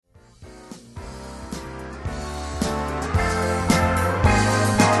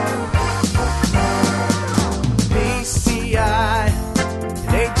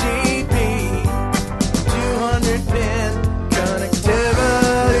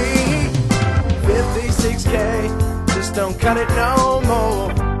cut it no more.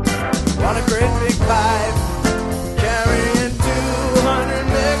 Want a great big pipe, carrying 200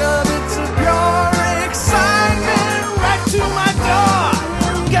 megabits of pure excitement right to my door.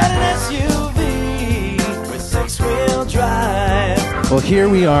 Got an SUV with 6-wheel drive. Well, here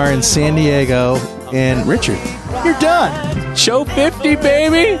we are in San Diego, and Richard, you're done. Show 50,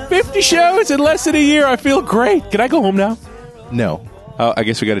 baby. 50 shows in less than a year. I feel great. Can I go home now? No. Oh, I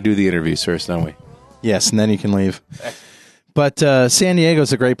guess we got to do the interviews first, don't we? Yes, and then you can leave. But San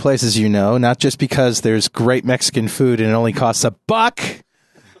Diego's a great place, as you know, not just because there's great Mexican food and it only costs $1.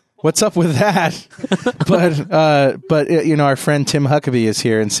 What's up with that? but you know, our friend Tim Huckabee is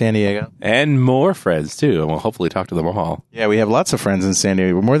here in San Diego. And more friends, too. And we'll hopefully talk to them all. Yeah, we have lots of friends in San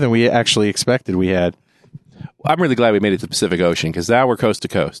Diego, more than we actually expected we had. I'm really glad we made it to the Pacific Ocean, because now we're coast to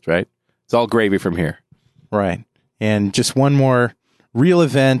coast, right? It's all gravy from here. Right. And just one more real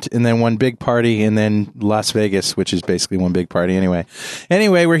event, and then one big party, and then Las Vegas, which is basically one big party anyway.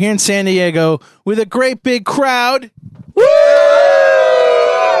 Anyway, we're here in San Diego with a great big crowd. Woo!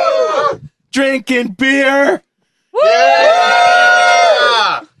 Drinking beer.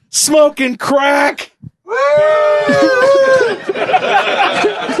 Yeah! Smoking crack.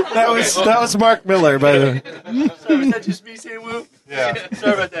 That was Mark Miller, by the way. Was that just me saying woo? Yeah.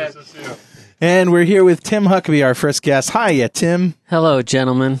 Sorry about that. And we're here with Tim Huckabee, our first guest. Hiya, Tim. Hello,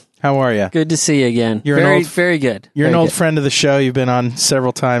 gentlemen. How are you? Good to see you again. You're very good. You're very an old good. friend of the show. You've been on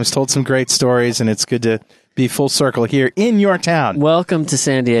several times, told some great stories, and it's good to be full circle here in your town. Welcome to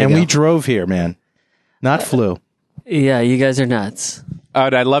San Diego. And we drove here, man. Not flew. Yeah, you guys are nuts.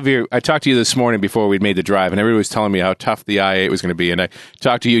 I love you. I talked to you this morning before we'd made the drive, and everybody was telling me how tough the I-8 was going to be. And I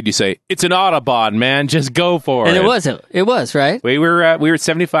talked to you, and you say, it's an Autobahn, man. Just go for And it. it was, right? We were at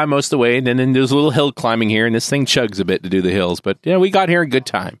 75 most of the way, and then there's a little hill climbing here, and this thing chugs a bit to do the hills. But, yeah, we got here in good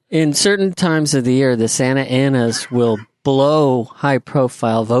time. In certain times of the year, the Santa Anas will blow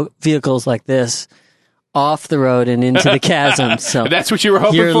high-profile vehicles like this off the road and into the chasm. So that's what you were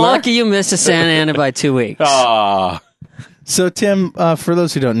hoping you're for? You're lucky you missed a Santa Ana by 2 weeks. Aww. So, Tim, for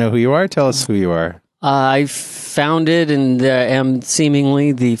those who don't know who you are, tell us who you are. I founded and am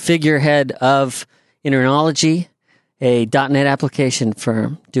seemingly the figurehead of Internology, a .NET application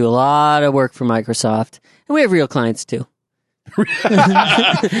firm. Do a lot of work for Microsoft, and we have real clients too.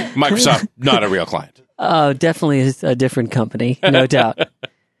 Microsoft, not a real client. Oh, definitely a different company, no doubt.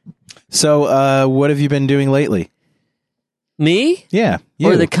 So, what have you been doing lately? Me? Yeah.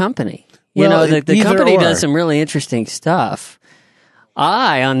 Or the company? You Well, know, the either company or. does some really interesting stuff.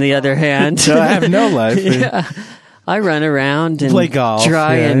 I, on the other hand, I have no life. yeah, I run around and Play golf,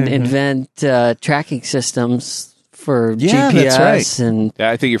 try yeah. and invent tracking systems for Yeah, GPS. that's right. And Yeah,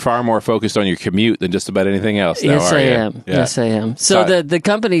 I think you're far more focused on your commute than just about anything else now, yes, are I you? am. Yeah. Yes, I am. So the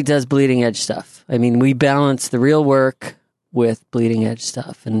company does bleeding edge stuff. I mean, we balance the real work with bleeding edge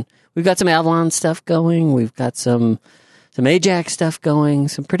stuff, and we've got some Avalon stuff going. We've got some Ajax stuff going,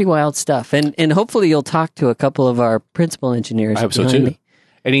 some pretty wild stuff. And hopefully you'll talk to a couple of our principal engineers. I hope so, behind too. me.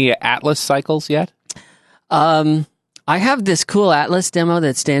 Any Atlas cycles yet? I have this cool Atlas demo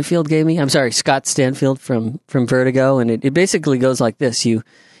that Stanfield gave me. I'm sorry, Scott Stanfield from Vertigo. And it basically goes like this. You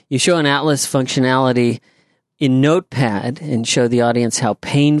show an Atlas functionality in Notepad and show the audience how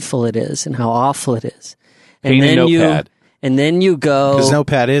painful it is and how awful it is. And Pain in Notepad. And then you go... Because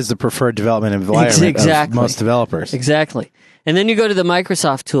Notepad is the preferred development environment of most developers. Exactly. And then you go to the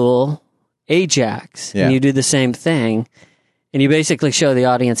Microsoft tool, Ajax, Yeah. and you do the same thing. And you basically show the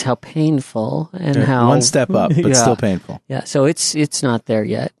audience how painful and how... One step up, but Yeah. still painful. Yeah, so it's not there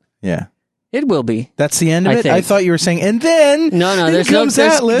yet. Yeah. It will be. That's the end of I it? think. I thought you were saying, and then... No, then there's comes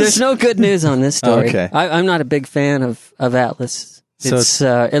Atlas. there's no good news on this story. Okay. I'm not a big fan of Atlas. So It's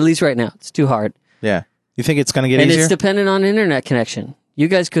at least right now, it's too hard. Yeah. You think it's going to get And easier? it's dependent on internet connection. You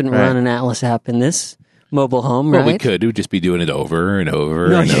guys couldn't Right. run an Atlas app in this mobile home, Well, right? we could. We'd just be doing it over and over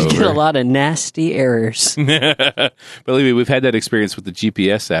No, and you over. get a lot of nasty errors. Believe me, we've had that experience with the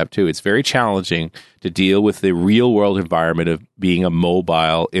GPS app, too. It's very challenging to deal with the real-world environment of being a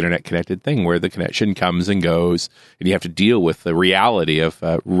mobile, internet-connected thing where the connection comes and goes, and you have to deal with the reality of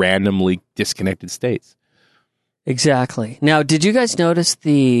randomly disconnected states. Exactly. Now, did you guys notice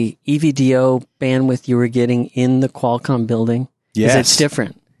the EVDO bandwidth you were getting in the Qualcomm building? 'Cause Yes. It's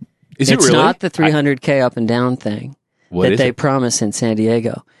different. Is it It's really? not the 300K up and down thing What that is they it? promise in San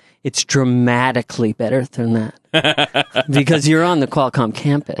Diego. It's dramatically better than that because you're on the Qualcomm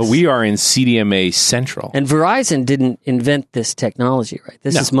campus. But we are in CDMA Central. And Verizon didn't invent this technology, right?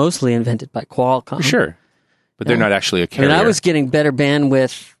 This is mostly invented by Qualcomm. For sure. But they're Yeah. not actually a I carrier. mean, I was getting better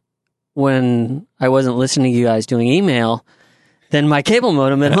bandwidth when I wasn't listening to you guys doing email than my cable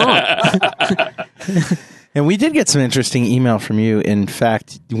modem at home. And we did get some interesting email from you. In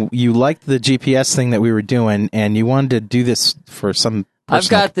fact, you liked the GPS thing that we were doing, and you wanted to do this for some I've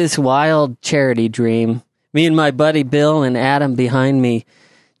got this wild charity dream. Me and my buddy Bill and Adam behind me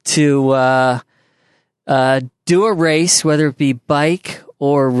to do a race, whether it be bike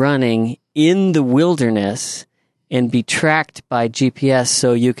or running, in the wilderness and be tracked by GPS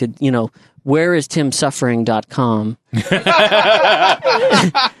so you could, whereistimsuffering.com.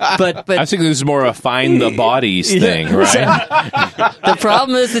 but I think this is more a find the bodies thing, right? the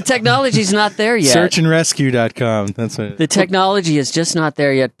problem is the technology's not there yet. Searchandrescue.com. That's what. The technology is just not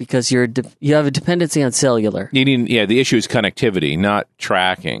there yet because you have a dependency on cellular. The issue is connectivity, not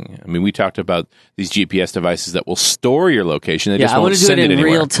tracking. I mean, we talked about these GPS devices that will store your location. They just I won't want to do send it in anywhere.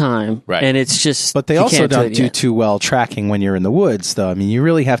 real time, Right. and it's just. But they you also can't don't it do yet. too well tracking when you're in the woods, though. I mean, you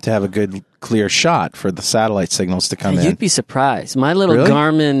really have to have a good, clear shot for the satellite signals to come in. You'd be surprised. My little Really?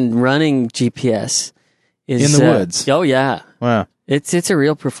 Garmin running GPS is In the woods? Oh yeah, Wow. it's a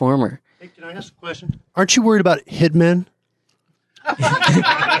real performer. Hey, can I ask a question? Aren't you worried about hitmen?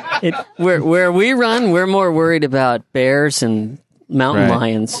 Where we run, we're more worried about bears and mountain Right.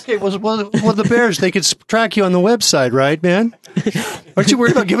 lions. Okay, well, the bears, they could track you on the website, right, man? Aren't you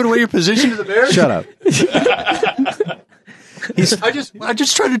worried about giving away your position to the bears? Shut up. I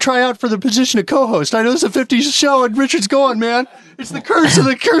just tried to try out for the position of co-host. I know it's a 50s show, and Richard's going, man. It's the curse of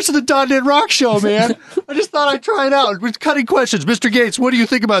the .NET Rock show, man. I just thought I'd try it out. We're cutting questions. Mr. Gates, what do you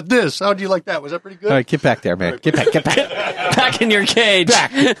think about this? How do you like that? Was that pretty good? All right, get back there, man. Get back. Back in your cage.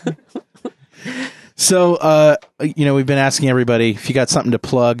 So, we've been asking everybody if you got something to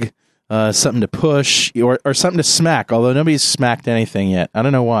plug, something to push, or something to smack, although nobody's smacked anything yet. I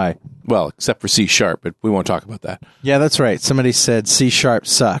don't know why. Well, except for C#, but we won't talk about that. Yeah, that's right. Somebody said C#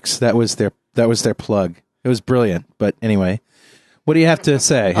 sucks. That was their plug. It was brilliant. But anyway, what do you have to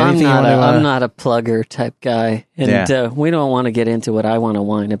say? I'm Anything you not, wanna, I'm not a plugger type guy, and we don't want to get into what I want to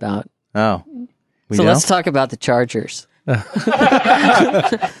whine about. Oh. So let's talk about the Chargers.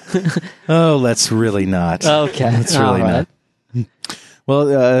 Oh, let's really not. Okay. Let's really All right. not.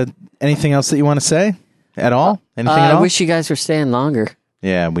 Well, anything else that you want to say at all? Anything at I all? wish you guys were staying longer.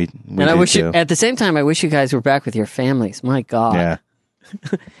 Yeah, we And I do wish too. at the same time, I wish you guys were back with your families. My God. Yeah.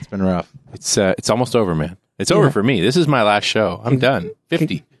 It's been rough. It's almost over, man. It's over for me. This is my last show. I'm done.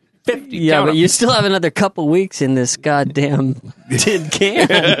 50. 50. Yeah, Count but 'em. you still have another couple weeks in this goddamn tin can.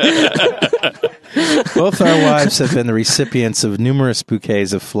 Both our wives have been the recipients of numerous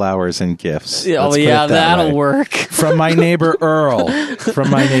bouquets of flowers and gifts. Oh, Let's put yeah, it that that'll way. work. From my neighbor Earl.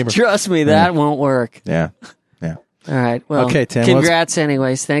 Trust me, that won't work. Yeah. All right. Well, Okay, Tim, congrats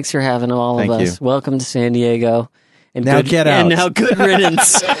anyways. Thanks for having all Thank of us. you. Welcome to San Diego. And Now get out. And now good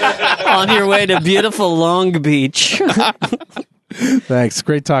riddance on your way to beautiful Long Beach. Thanks.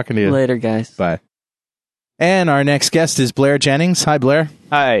 Great talking to you. Later, guys. Bye. And our next guest is Blair Jennings. Hi, Blair.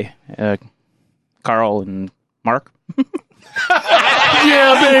 Hi, Carl and Mark.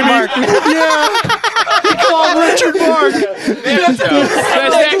 Yeah, baby. Mark. Yeah. He called Richard Mark. That's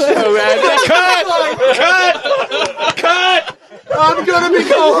next show, man. Cut! I'm going to be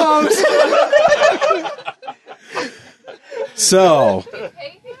co-host. So, But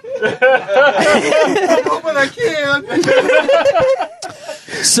I can.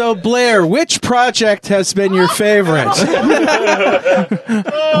 Blair, which project has been your favorite?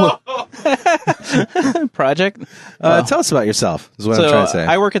 Project. Tell us about yourself, is what I'm trying to say.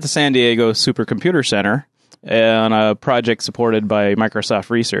 I work at the San Diego Supercomputer Center on a project supported by Microsoft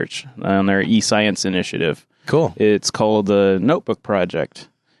Research on their eScience initiative. Cool. It's called the Notebook Project.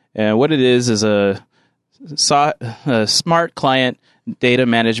 And what it is a smart client data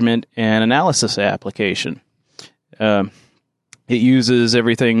management and analysis application. It uses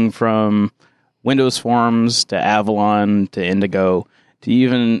everything from Windows Forms to Avalon to Indigo to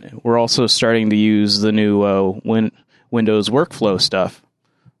even, we're also starting to use the new Windows workflow stuff.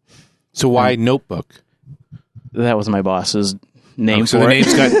 So why Notebook? That was my boss's name So for the it.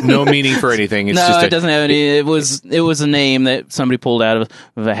 name's got no meaning for anything. It's No, just it doesn't have any. It was a name that somebody pulled out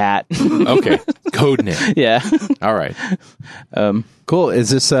of a hat. Okay. Code name. Yeah. All right. Cool. Is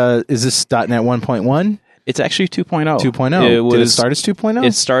this .NET 1.1? It's actually 2.0. 2.0. Did it start as 2.0?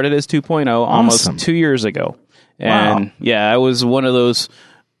 It started as 2.0 almost Awesome. 2 years ago. Wow. And yeah, I was one of those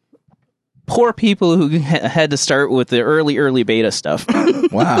poor people who had to start with the early beta stuff.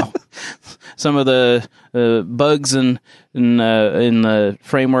 Wow. Some of the bugs in the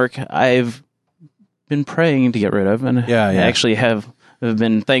framework I've been praying to get rid of, and I actually have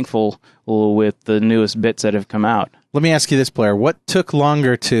been thankful with the newest bits that have come out. Let me ask you this, Blair. What took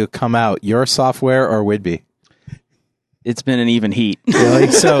longer to come out, your software or Whidbey? It's been an even heat.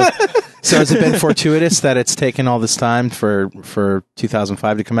 Really? So So has it been fortuitous that it's taken all this time for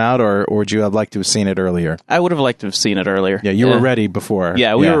 2005 to come out, or would you have liked to have seen it earlier? I would have liked to have seen it earlier. Yeah, you were ready before.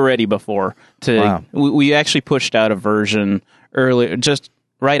 Yeah, we were ready before. Wow. We actually pushed out a version earlier, just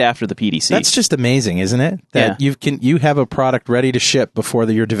right after the PDC. That's just amazing, isn't it? That you have a product ready to ship before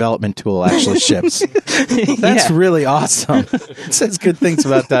your development tool actually ships. That's really awesome. It says good things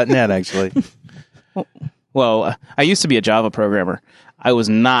about .NET, actually. Well, I used to be a Java programmer. I was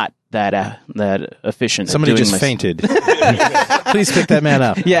not that efficient. Somebody at doing just fainted. Please pick that man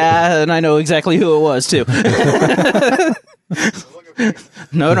up. Yeah, and I know exactly who it was too.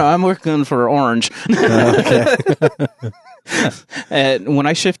 No, I'm working for Orange. Okay. And when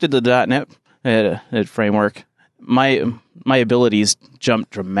I shifted to the .NET framework, my abilities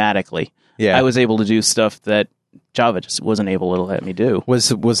jumped dramatically. Yeah. I was able to do stuff that Java just wasn't able to let me do.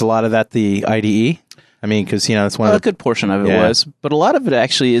 Was a lot of that the IDE? I mean, because it's one Well, a of the good portion of it was, but a lot of it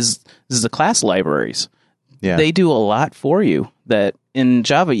actually is the class libraries. yeah. They do a lot for you that in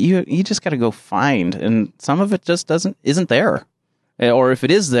Java you just got to go find, and some of it just isn't there, or if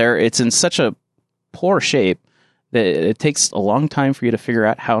it is there, it's in such a poor shape that it takes a long time for you to figure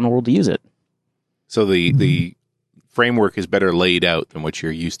out how in the world to use it. So the framework is better laid out than what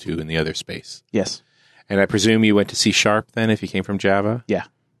you're used to in the other space. Yes. And I presume you went to C# then if you came from Java? Yeah.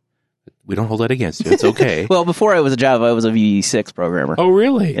 We don't hold that against you. It's okay. Well, before I was a Java, I was a VB6 programmer. Oh,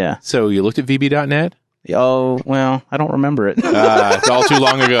 really? Yeah. So you looked at VB.NET? Oh, well, I don't remember it. It's all too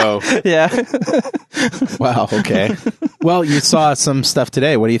long ago. Yeah. Wow. Okay. Well, you saw some stuff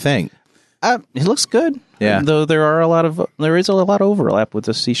today. What do you think? It looks good. Yeah. Though there is a lot of overlap with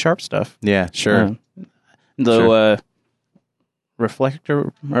the C# stuff. Yeah. Sure. Though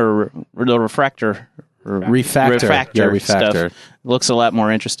reflector or the refractor Refactor. Yeah, refactor. stuff looks a lot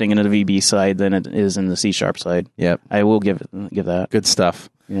more interesting in the VB side than it is in the C# side. Yep. I will give that. Good stuff.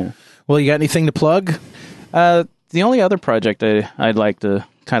 Yeah. Well, you got anything to plug? The only other project I'd like to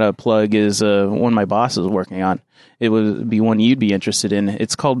kind of plug is one my boss is working on. It would be one you'd be interested in.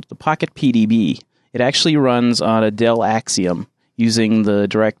 It's called the Pocket PDB. It actually runs on a Dell Axiom using the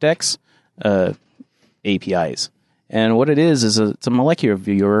DirectX APIs. And what it is it's a molecular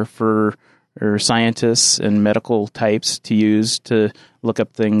viewer for scientists and medical types to use to look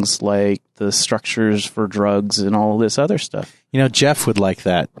up things like the structures for drugs and all this other stuff. Jeff would like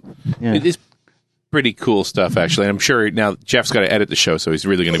that. Yeah. It is pretty cool stuff, actually. And I'm sure now Jeff's got to edit the show, so he's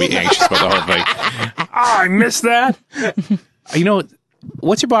really going to be anxious about the whole thing. I missed that.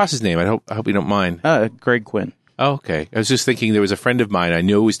 What's your boss's name? I hope you don't mind. Greg Quinn. Oh, okay. I was just thinking there was a friend of mine I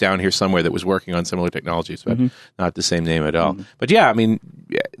knew was down here somewhere that was working on similar technologies, but not the same name at all. But yeah, I mean,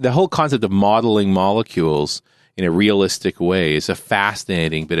 the whole concept of modeling molecules in a realistic way is a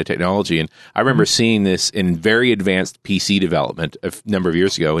fascinating bit of technology. And I remember seeing this in very advanced PC development a number of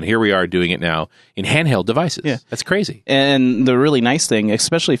years ago, and here we are doing it now in handheld devices. Yeah. That's crazy. And the really nice thing,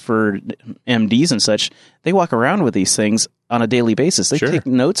 especially for MDs and such, they walk around with these things on a daily basis. They take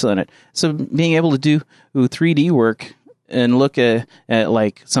notes on it. So being able to do 3D work and look at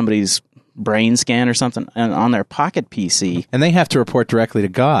like somebody's brain scan or something on their Pocket PC. And they have to report directly to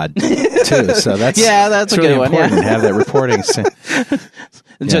God, too. So that's that's a really good one. important to have that reporting.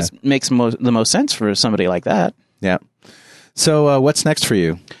 It just makes the most sense for somebody like that. Yeah. So what's next for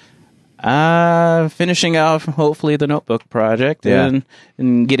you? Finishing off, hopefully, the notebook project and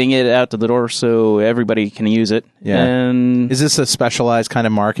getting it out to the door so everybody can use it. Yeah. And is this a specialized kind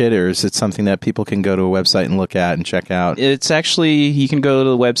of market, or is it something that people can go to a website and look at and check out? it's actually, you can go to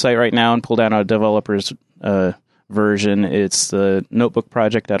the website right now and pull down a developer's version. It's the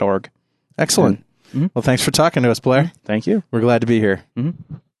notebookproject.org. Excellent. Well, thanks for talking to us, Blair. Thank you. We're glad to be here.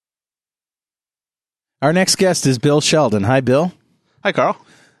 Our next guest is Bill Sheldon. Hi, Bill. Hi, Carl.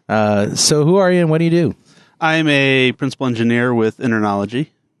 So who are you and what do you do? I'm a principal engineer with Internology,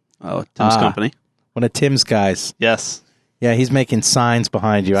 Tim's company. One of Tim's guys. Yes. Yeah, he's making signs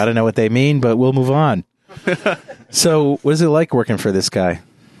behind you. I don't know what they mean, but we'll move on. So what is it like working for this guy?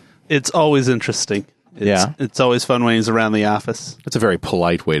 It's always interesting. It's always fun when he's around the office. That's a very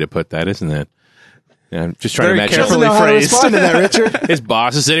polite way to put that, isn't it? Yeah, I'm just trying Very to imagine. carefully How to phrased. respond to that, Richard? His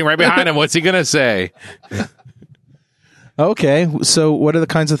boss is sitting right behind him. What's he going to say? Okay, so what are the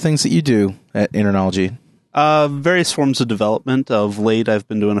kinds of things that you do at Internology? Various forms of development. Of late, I've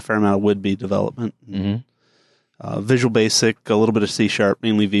been doing a fair amount of Would-Be development. Visual Basic, a little bit of C#,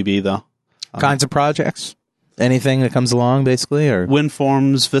 mainly VB, though. Kinds of projects? Anything that comes along, basically? Or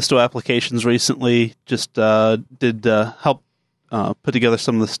WinForms, Visto applications recently. Just did help put together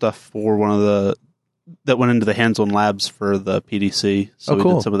some of the stuff for that went into the hands-on labs for the PDC. So we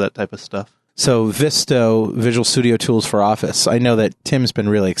cool. did some of that type of stuff. So Visto, Visual Studio Tools for Office. I know that Tim's been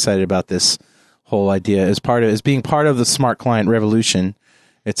really excited about this whole idea as being part of the smart client revolution.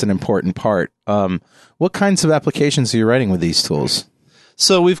 It's an important part. What kinds of applications are you writing with these tools?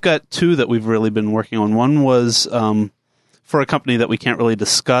 So we've got two that we've really been working on. One was for a company that we can't really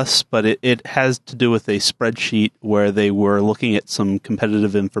discuss, but it has to do with a spreadsheet where they were looking at some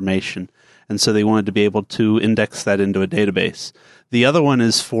competitive information. And so they wanted to be able to index that into a database. The other one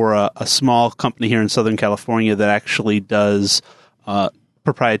is for a small company here in Southern California that actually does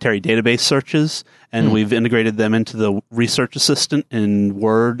proprietary database searches, and we've integrated them into the Research Assistant in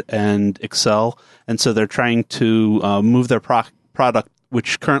Word and Excel. And so they're trying to move their product,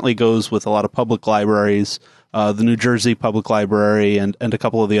 which currently goes with a lot of public libraries, the New Jersey Public Library and a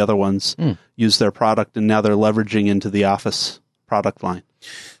couple of the other ones use their product, and now they're leveraging into the Office product line.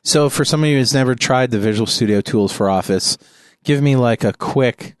 So for somebody who's never tried the Visual Studio Tools for Office, give me like a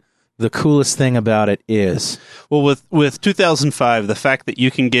quick, the coolest thing about it is. Well, with 2005, the fact that you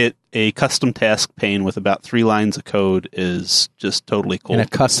can get a custom task pane with about 3 lines of code is just totally cool. And a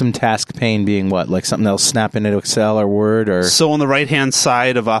custom task pane being what? Like something that'll snap into Excel or Word? Or So on the right-hand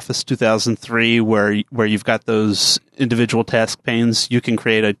side of Office 2003, where you've got those individual task panes, you can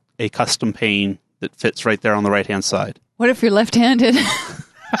create a custom pane that fits right there on the right-hand side. What if you're left-handed?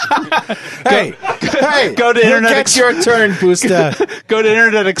 Hey, Go to Internet it's your turn, Busta. Go to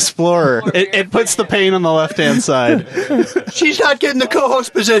Internet Explorer. It puts the pane on the left-hand side. She's not getting the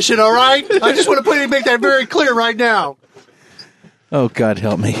co-host position, all right? I just want to make that very clear right now. Oh, God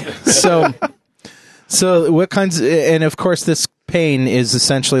help me. So what kinds, and of course this pane is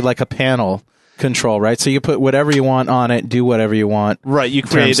essentially like a panel control, right? So you put whatever you want on it, do whatever you want. Right, you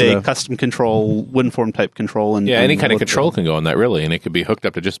create a custom control, WinForm type control. And any kind of control can go on that, really, and it could be hooked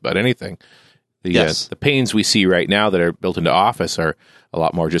up to just about anything. The panes we see right now that are built into Office are a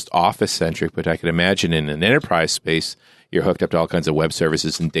lot more just Office-centric, but I could imagine in an enterprise space, you're hooked up to all kinds of web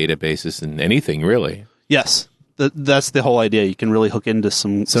services and databases and anything, really. Yes, that's the whole idea. You can really hook into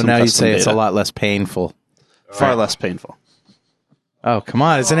some So some now you custom say it's a data. lot less painful. Far less painful. Oh, come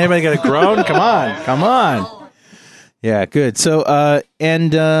on. Isn't anybody going to groan? Come on. Yeah, good. So,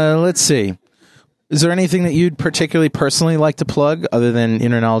 let's see. Is there anything that you'd particularly personally like to plug other than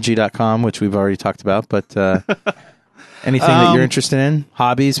internology.com, which we've already talked about, but anything that you're interested in?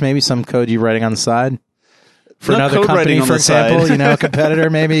 Hobbies, maybe some code you're writing on the side? For Not another code company, writing on for the side. example, a competitor,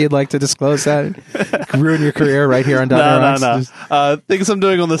 maybe you'd like to disclose that? Ruin your career right here on .NET Rocks? No. Things I'm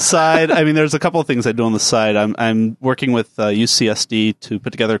doing on the side. I mean, there's a couple of things I do on the side. I'm working with UCSD to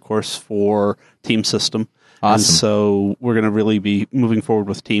put together a course for Team System. Awesome. And so we're going to really be moving forward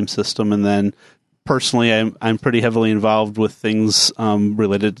with Team System. And then personally, I'm pretty heavily involved with things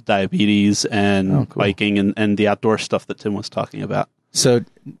related to diabetes and biking and the outdoor stuff that Tim was talking about. So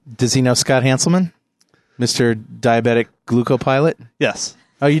does he know Scott Hanselman? Mr. Diabetic Glucopilot? Yes.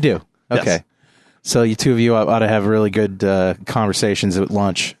 Oh, you do? Okay. Yes. So you two of you ought to have really good conversations at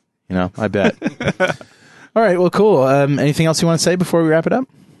lunch. I bet. All right. Well, cool. Anything else you want to say before we wrap it up?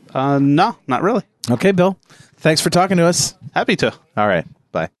 No, not really. Okay, Bill. Thanks for talking to us. Happy to. All right.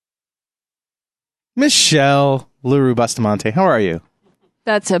 Bye. Michelle LaRue Bustamante, how are you?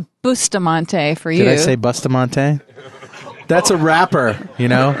 That's a Bustamante for you. Did I say Bustamante? That's a rapper,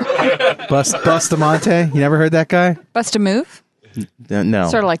 Bustamante. You never heard that guy? Bust a move? No.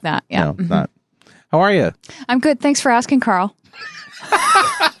 Sort of like that, yeah. No, not. How are you? I'm good. Thanks for asking, Carl.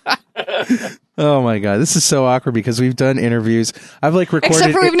 Oh my God, this is so awkward because we've done interviews. I've recorded.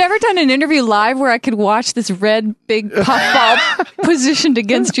 Except for we've never done an interview live where I could watch this red big puffball positioned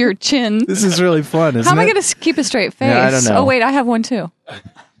against your chin. This is really fun, isn't it? How am I going to keep a straight face? Yeah, I don't know. Oh wait, I have one too.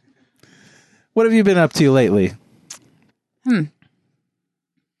 What have you been up to lately?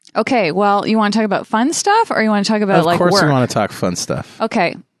 Okay, well, you want to talk about fun stuff or you want to talk about Of course work? we want to talk fun stuff.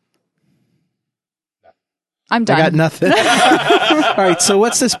 Okay. I'm done. I got nothing. All right, so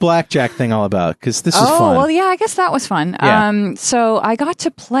what's this blackjack thing all about? Because this is fun. Well, yeah, I guess that was fun. Yeah. So I got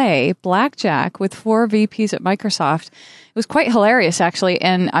to play blackjack with 4 VPs at Microsoft. It was quite hilarious, actually,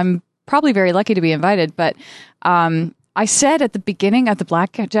 and I'm probably very lucky to be invited. But I said at the beginning of the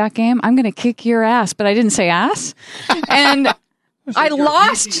blackjack game, I'm going to kick your ass, but I didn't say ass. And I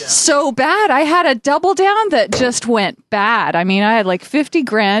lost so bad. I had a double down that just went bad. I mean, I had like 50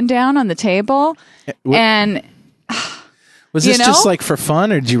 grand down on the table. And Was You this know? just like for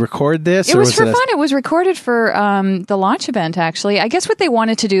fun, or did you record this? It or was for it fun. It was recorded for the launch event, actually. I guess what they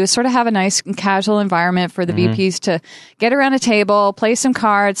wanted to do is sort of have a nice and casual environment for the VPs to get around a table, play some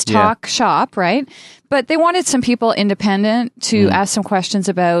cards, talk shop, right? But they wanted some people independent to ask some questions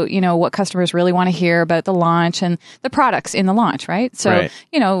about, what customers really want to hear about the launch and the products in the launch, right? So, Right.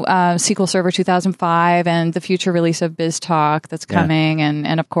 SQL Server 2005 and the future release of BizTalk that's coming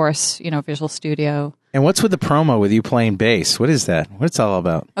and of course, Visual Studio. And what's with the promo with you playing bass? What is that? What's it all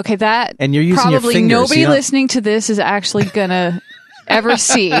about? Okay, that And you're using your probably fingers, nobody you don't- listening to this is actually gonna ever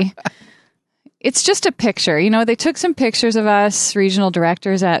see. It's just a picture. They took some pictures of us, regional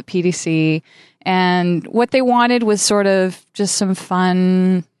directors at PDC, and what they wanted was sort of just some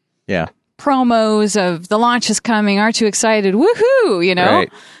fun Yeah. promos of the launch is coming. Aren't you excited? Woohoo! Right.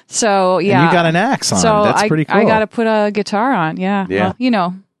 So yeah, And you got an axe on. So That's pretty cool. I got to put a guitar on. Yeah. Yeah.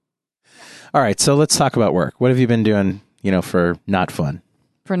 Well, All right, so let's talk about work. What have you been doing, for not fun?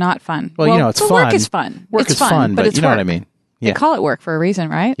 for not fun. Well, it's but fun. Work is fun. Work it's is fun, but it's you know work. what I mean. They Yeah. call it work for a reason,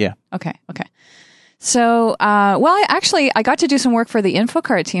 right? Yeah. Okay. So, I got to do some work for the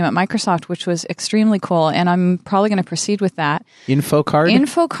InfoCard team at Microsoft, which was extremely cool, and I'm probably going to proceed with that. InfoCard?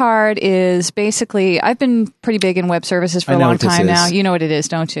 InfoCard is basically, I've been pretty big in web services for I a know long what this time now. is. You know what it is,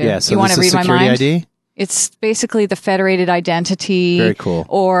 don't you? Yeah, so you want this to is read my security mind? ID? It's basically the federated identity. Very cool.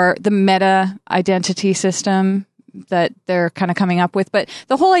 Or the meta identity system that they're kind of coming up with. But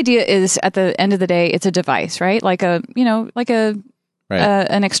the whole idea is, at the end of the day, it's a device, right? Like an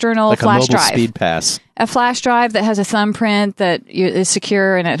external Like flash a mobile drive. speed pass. A flash drive that has a thumbprint that is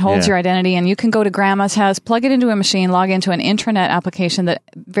secure and it holds Yeah. your identity, and you can go to grandma's house, plug it into a machine, log into an intranet application that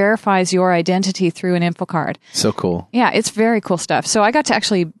verifies your identity through an InfoCard. So cool. Yeah, it's very cool stuff. So I got to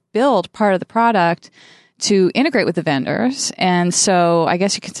actually build part of the product to integrate with the vendors, and so I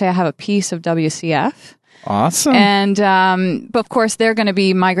guess you could say I have a piece of WCF. Awesome. And but of course they're going to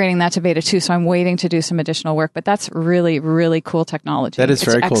be migrating that to beta 2, so I'm waiting to do some additional work. But that's really, really cool technology. That is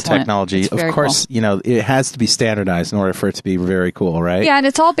It's very cool excellent. technology. It's Of very course, it has to be standardized in order for it to be very cool, right? Yeah, and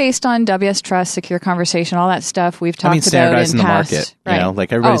it's all based on WS Trust, Secure Conversation, all that stuff we've talked about standardized in in the past. market. Right.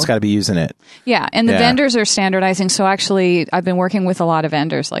 Like everybody's Oh, got to be using it. Yeah, and the Yeah. vendors are standardizing. So actually, I've been working with a lot of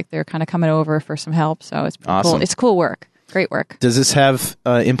vendors. Like they're kind of coming over for some help. So it's pretty Awesome. cool. It's cool work. Great work. Does this have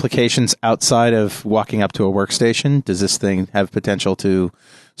implications outside of walking up to a workstation? Does this thing have potential to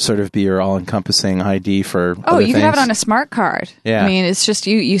sort of be your all-encompassing ID for Oh, other you could have it things? on a smart card. Yeah. I mean, it's just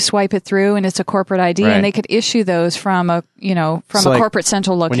you swipe it through, and it's a corporate ID, Right. and they could issue those from a So, a like, corporate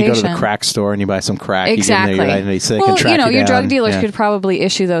central When location. you go to the crack store and you buy some crack, Exactly. you give them your identity so they well, can track you your down. drug dealers Yeah. could probably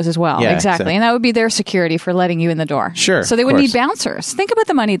issue those as well. Yeah, exactly. exactly. And that would be their security for letting you in the door. Sure, So they of would need course. bouncers. Think about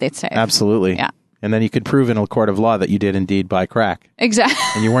the money they'd save. Absolutely. Yeah. And then you could prove in a court of law that you did indeed buy crack. Exactly.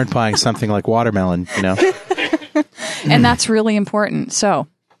 And you weren't buying something like watermelon, And that's really important. So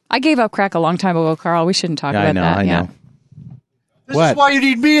I gave up crack a long time ago, Carl. We shouldn't talk Yeah, about that. I Yeah. know. This What? is why you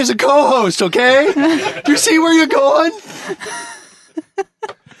need me as a co-host, okay? Do you see where you're going?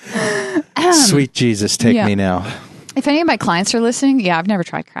 Sweet Jesus, take Yeah. me now. If any of my clients are listening, yeah, I've never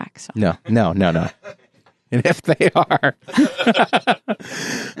tried crack. So. No. And if they are.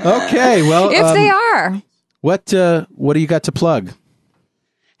 Okay, well. If they are. What do you got to plug? Hey,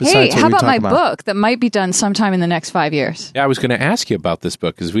 Besides what how we about my talked about? book that might be done sometime in the next 5 years? Yeah, I was going to ask you about this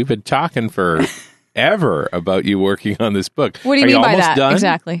book because we've been talking for ever about you working on this book. What do you Are mean by almost that? done?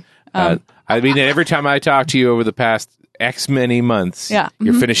 Exactly. I mean, every time I talk to you over the past X many months, Yeah.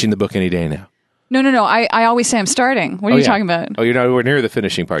 you're finishing the book any day now. No. I always say I'm starting. What are you talking about? Oh, you're nowhere near the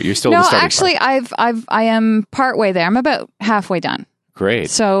finishing part. You're still in No, the starting actually, part. I am partway there. I'm about halfway done. Great.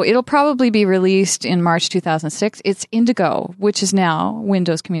 So it'll probably be released in March 2006. It's Indigo, which is now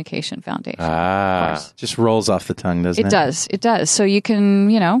Windows Communication Foundation. Just rolls off the tongue, doesn't it? It does. So you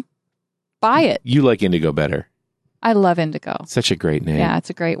can, buy it. You like Indigo better. I love Indigo. Such a great name. Yeah, it's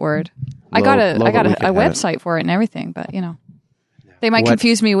a great word. I Low- got low, a but we can have it. website for it and everything, but they might What?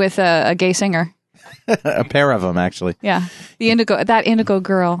 confuse me with a gay singer. A pair of them, actually. Yeah, that Indigo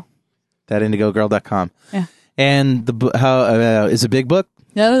girl. Thatindigogirl.com. Yeah. And how is it a big book?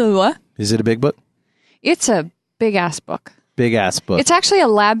 No, what? Is it a big book? It's a big ass book. Big ass book. It's actually a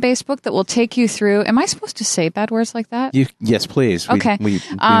lab-based book that will take you through. Am I supposed to say bad words like that? Yes, please. Okay. We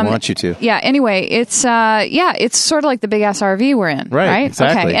want you to. Yeah. Anyway, it's sort of like the big ass RV we're in, Right,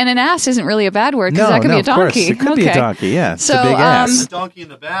 exactly. Okay. And an ass isn't really a bad word because No, that could no, be a of course. donkey. It could be a Okay. donkey, yeah. It's So, a big ass. Donkey in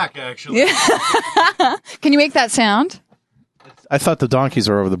the back, actually. Can you make that sound? I thought the donkeys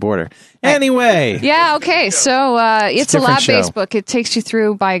were over the border. Anyway. Yeah. Okay. So it's a different lab-based show. book. It takes you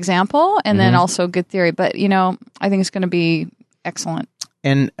through by example and then also good theory. But I think it's going to be excellent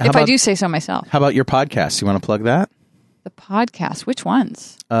And how if I about, do say so myself. how about your podcast? You want to plug that? The podcast. Which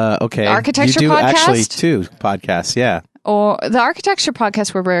ones? Okay. The architecture you do podcast? actually 2 podcasts, yeah. Or the architecture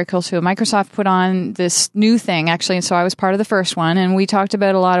podcasts were very cool too. Microsoft put on this new thing actually, and so I was part of the first one, and we talked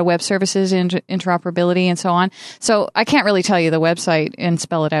about a lot of web services and interoperability and so on. So I can't really tell you the website and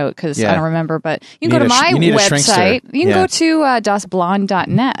spell it out because I don't remember, but you can go to my website. You can go to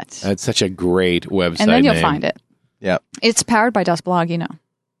dasblond.net. That's such a great website and then you'll name. find it. Yep. It's powered by DasBlog, you know.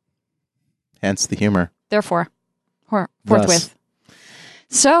 Hence the humor. Therefore, forthwith.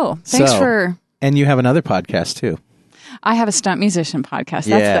 So, thanks for... And you have another podcast, too. I have a stunt musician podcast.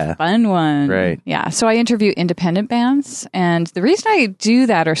 That's the fun one. Right. Yeah. So I interview independent bands. And the reason I do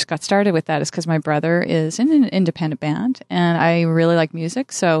that or got started with that is because my brother is in an independent band and I really like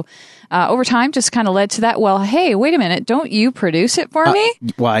music. So over time, just kind of led to that. Well, hey, wait a minute. Don't you produce it for me?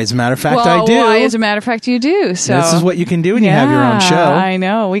 Why, as a matter of fact, well, I do. Why, as a matter of fact, you do. So this is what you can do when you have your own show. I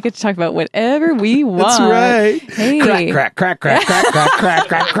know. We get to talk about whatever we want. That's right. Hey. Crack, crack, crack, crack, crack, crack,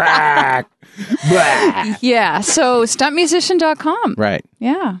 crack, crack. Blah. Yeah. So stuntmusician.com. Right.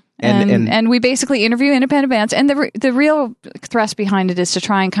 Yeah. And And we basically interview independent bands. And the real thrust behind it is to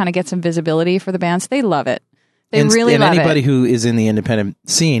try and kind of get some visibility for the bands. They love it. They really love it. And anybody who is in the independent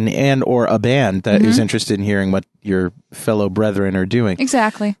scene and or a band that is interested in hearing what your fellow brethren are doing.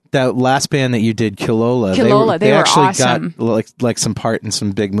 Exactly. That last band that you did, Kilola, they were actually awesome. got like some part in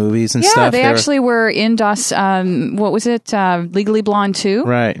some big movies and yeah, stuff. They actually were in DOS. What was it? Legally Blonde 2.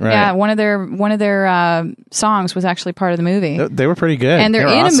 Right. Yeah, one of their songs was actually part of the movie. They were pretty good. And they're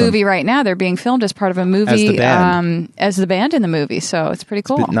in awesome. a movie right now. They're being filmed as part of a movie As the band. as the band in the movie. So it's pretty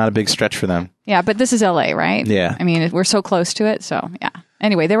cool. Not a big stretch for them. Yeah, but this is LA, right? Yeah. I mean, we're so close to it. So yeah.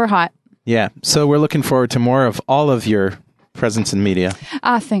 Anyway, they were hot. Yeah. So we're looking forward to more of all of your presence in media.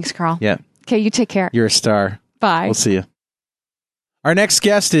 Thanks, Carl. Yeah. Okay, you take care. You're a star. Bye. We'll see you. Our next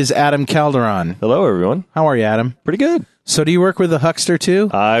guest is Adam Calderon. Hello, everyone. How are you, Adam? Pretty good. So do you work with a huckster, too?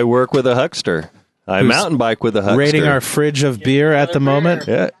 I work with a huckster. I Who's mountain bike with a huckster. Rating our fridge of beer at the moment?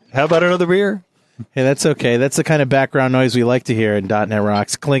 Yeah. How about another beer? Hey, that's okay. That's the kind of background noise we like to hear in .NET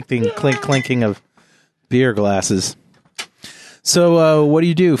Rocks. Clinking of beer glasses. So what do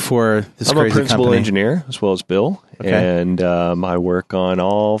you do for this I'm crazy a principal company? engineer as well as Bill. Okay. And I work on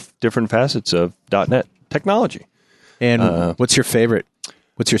all different facets of .NET technology. And what's your favorite?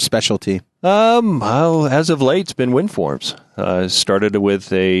 What's your specialty? Well, as of late, it's been WinForms. Started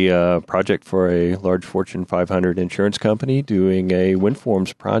with a project for a large Fortune 500 insurance company doing a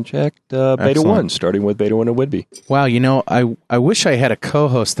WinForms project, Beta Excellent. 1, starting with Beta 1 at Whidbey. Wow, I wish I had a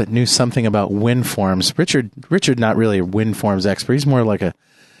co-host that knew something about WinForms. Richard, not really a WinForms expert. He's more like a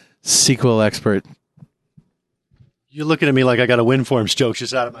SQL expert. You're looking at me like I got a WinForms joke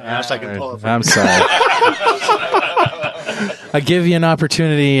just out of my ass. I can pull it. I'm sorry. I give you an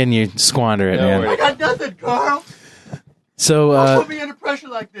opportunity and you squander it, man. I got nothing, Carl. So, Don't put me under pressure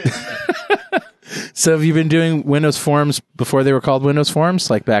like this. so have you been doing Windows Forms before they were called Windows Forms,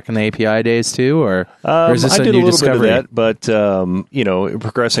 like back in the API days too, or is this I a did new a little discovery? bit of that, but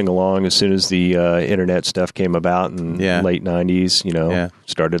progressing along as soon as the internet stuff came about in late '90s,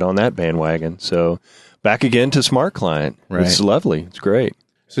 started on that bandwagon. So back again to Smart Client. Right. It's lovely. It's great.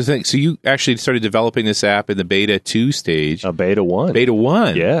 So you actually started developing this app in the Beta 2 stage. Beta 1. Beta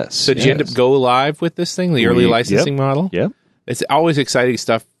 1? Yes. So did you end up go live with this thing, the early licensing model? Yep. It's always exciting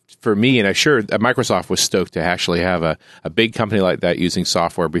stuff for me, and I'm sure that Microsoft was stoked to actually have a big company like that using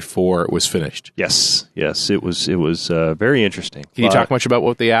software before it was finished. Yes. It was very interesting. Can you talk much about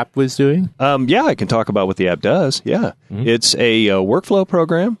what the app was doing? Yeah, I can talk about what the app does. Yeah. Mm-hmm. It's a workflow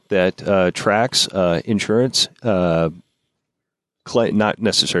program that tracks insurance not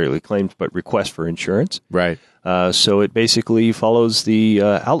necessarily claims, but requests for insurance. Right. So it basically follows the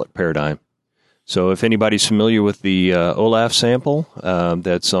outlet paradigm. So if anybody's familiar with the OLAF sample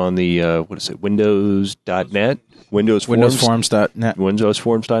that's on the, Windows.net? WindowsForms.net.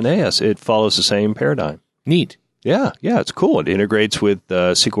 WindowsForms.net, yes, it follows the same paradigm. Neat. Yeah, it's cool. It integrates with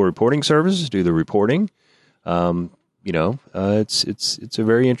SQL reporting services, do the reporting. It's a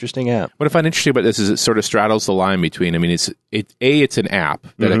very interesting app. What I find interesting about this is it sort of straddles the line between, it's an app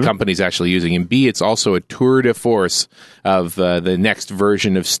that a company's actually using, and B, it's also a tour de force of the next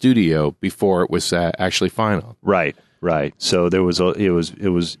version of Studio before it was actually final. Right. So it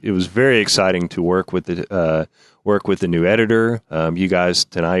was very exciting to work with the new editor. You guys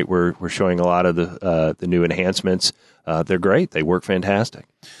tonight were showing a lot of the new enhancements. They're great. They work fantastic.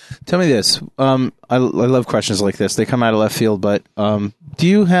 Tell me this. I love questions like this. They come out of left field, but do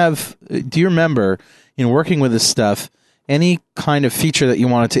you remember in working with this stuff any kind of feature that you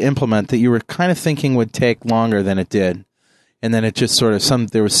wanted to implement that you were kind of thinking would take longer than it did, and then it just sort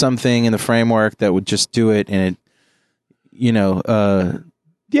of there was something in the framework that would just do it, and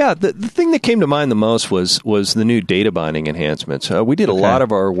Yeah, the thing that came to mind the most was the new data binding enhancements. We did a lot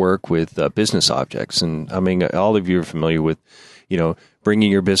of our work with business objects, and I mean, all of you are familiar with,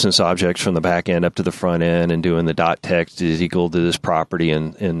 bringing your business objects from the back end up to the front end and doing the dot text is equal to this property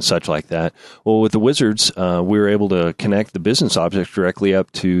and such like that. Well, with the Wizards, we were able to connect the business objects directly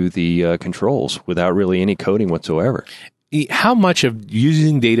up to the controls without really any coding whatsoever. How much of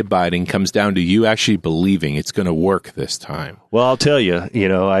using data binding comes down to you actually believing it's going to work this time? Well, I'll tell you,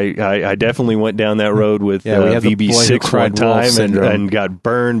 I definitely went down that road with we had the boy who VB6 cried one wolf time syndrome. and got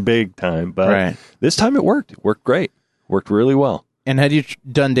burned big time. But this time it worked. It worked great. Worked really well. And had you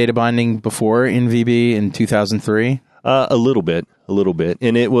done data binding before in VB in 2003? A little bit.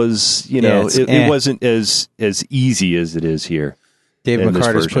 And it was, it wasn't as easy as it is here. David in this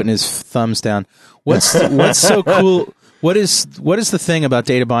McCarter's version. putting his thumbs down. What's so cool? What is the thing about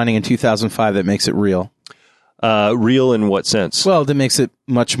data binding in 2005 that makes it real? Real in what sense? Well, that makes it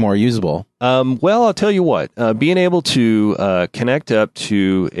much more usable. Well, I'll tell you what. Being able to connect up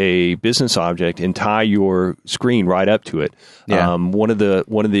to a business object and tie your screen right up to it. Yeah. One of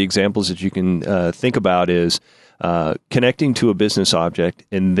the examples that you can think about is connecting to a business object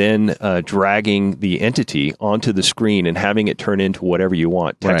and then dragging the entity onto the screen and having it turn into whatever you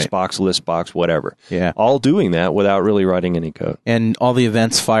want, text box, list box, whatever. Yeah. All doing that without really writing any code. And all the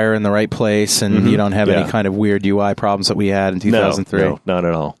events fire in the right place, and you don't have any kind of weird UI problems that we had in 2003. No, not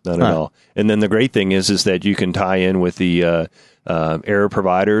at all. Not at all. And then the great thing is that you can tie in with the error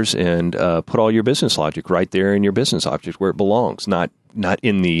providers and put all your business logic right there in your business object where it belongs, not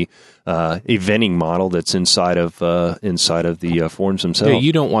in the eventing model that's inside of the forms themselves. Yeah,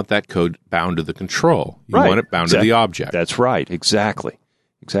 you don't want that code bound to the control. You want it bound to the object. That's right. Exactly.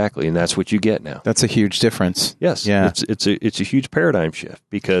 And that's what you get now. That's a huge difference. Yes. Yeah. It's a huge paradigm shift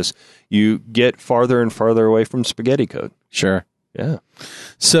because you get farther and farther away from spaghetti code. Sure. Yeah.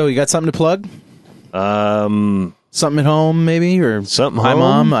 So you got something to plug? Something at home, maybe, or something. Hi, home?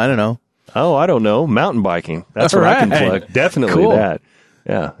 Mom. I don't know. Oh, I don't know. Mountain biking. That's what I can plug. Definitely Cool. that.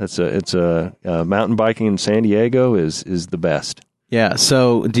 Yeah, it's a mountain biking in San Diego is the best. Yeah.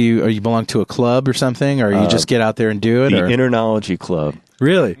 So are you belong to a club or something, or you just get out there and do it? The or? Internology Club.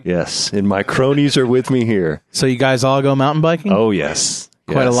 Really? Yes, and my cronies are with me here. So you guys all go mountain biking? Oh yes,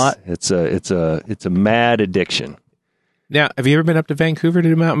 Quite a lot? It's a mad addiction. Now, have you ever been up to Vancouver to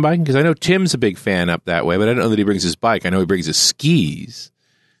do mountain biking? Because I know Tim's a big fan up that way, but I don't know that he brings his bike. I know he brings his skis.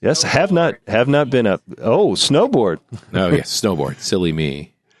 Yes, have not been up. Oh, snowboard. Oh, yes, snowboard. Silly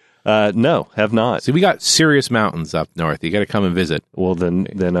me. No, have not. See, we got serious mountains up north. You got to come and visit. Well,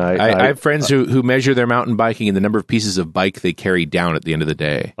 then I have friends who measure their mountain biking and the number of pieces of bike they carry down at the end of the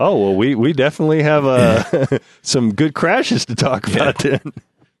day. Oh, well, we definitely have some good crashes to talk about then.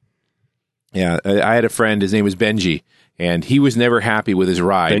 Yeah, I had a friend. His name was Benji, and he was never happy with his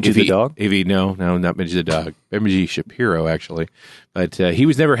ride. Benji the dog? No, not Benji the dog. Benji Shapiro, actually. But he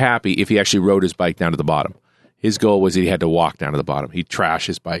was never happy if he actually rode his bike down to the bottom. His goal was that he had to walk down to the bottom. He'd trash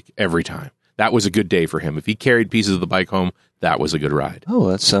his bike every time. That was a good day for him. If he carried pieces of the bike home, that was a good ride. Oh,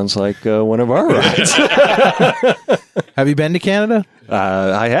 that sounds like one of our rides. Have you been to Canada?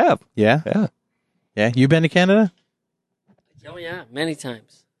 I have. Yeah. You been to Canada? Oh yeah, many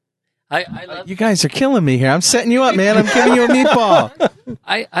times. I love You guys are killing me here. I'm setting you up, man. I'm giving you a meatball.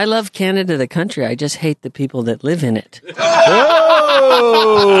 I love Canada, the country. I just hate the people that live in it.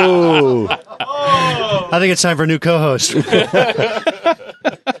 Oh! I think it's time for a new co-host.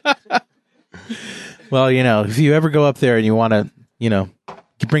 Well, if you ever go up there and you want to,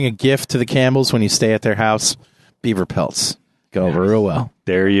 bring a gift to the Campbells when you stay at their house, beaver pelts go over real well.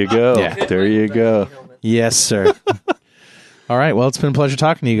 There you go. Yeah. There you go. Yes, sir. All right. Well, it's been a pleasure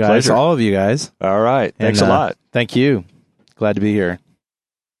talking to you guys, Pleasure. all of you guys. All right. Thanks And, a lot. Thank you. Glad to be here.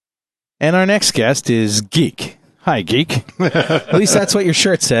 And our next guest is Geek. Hi, Geek. At least that's what your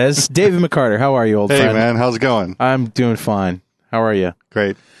shirt says. David McCarter, how are you, old Hey, friend? man. How's it going? I'm doing fine. How are you?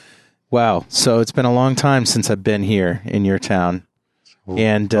 Great. Wow. So it's been a long time since I've been here in your town.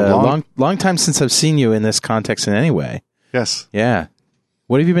 And long time since I've seen you in this context in any way. Yes. Yeah.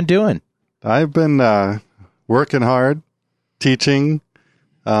 What have you been doing? I've been working hard, teaching,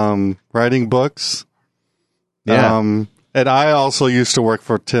 writing books. Yeah. And I also used to work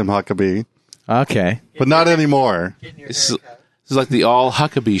for Tim Huckabee, Okay. but not anymore. This is like the all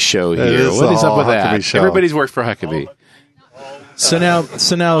Huckabee show It here. is What the is up all with that? Huckabee show. Everybody's worked for Huckabee. So now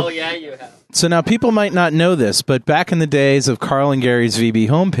Oh yeah, you have. So now people might not know this, but back in the days of Carl and Gary's VB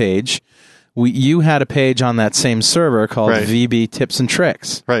homepage, you had a page on that same server called Right. VB Tips and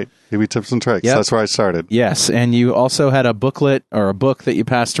Tricks. Right. VB Tips and Tricks. Yep. That's where I started. Yes, and you also had a booklet or a book that you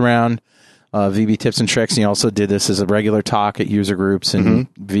passed around VB tips and tricks. And you also did this as a regular talk at user groups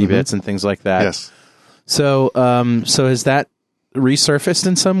and VBits and things like that. Yes. So, so has that resurfaced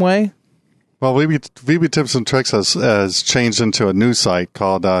in some way? Well, VB Tips and Tricks has changed into a new site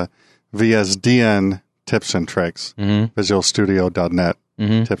called VSDN Tips and Tricks, VisualStudio.net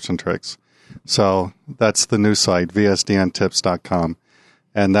Tips and Tricks. So that's the new site, vsdntips.com.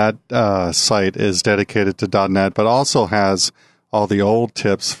 And that site is dedicated to .NET, but also has all the old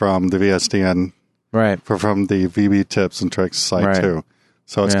tips from the VSDN, from the VB Tips and Tricks site too.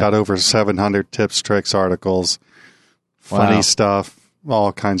 So it's got over 700 tips, tricks, articles, funny stuff,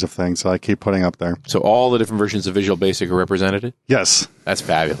 all kinds of things that I keep putting up there. So all the different versions of Visual Basic are represented? Yes. That's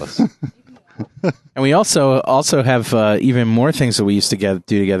fabulous. And we also have even more things that we used to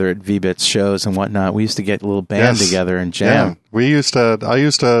do together at VBits shows and whatnot. We used to get a little band together and jam. Yeah. I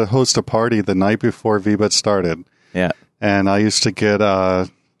used to host a party the night before VBits started. Yeah. And I used to get the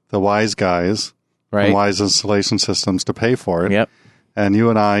Wise guys, Right. Wise Installation Systems, to pay for it. Yep. And you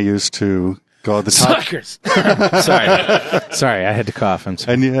and I used to go at the top. Suckers! Sorry, I had to cough. I'm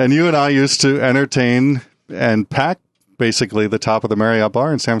sorry. And you and I used to entertain and pack basically the top of the Marriott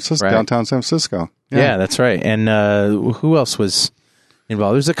bar in San Francisco, downtown San Francisco. Yeah, that's right. And who else was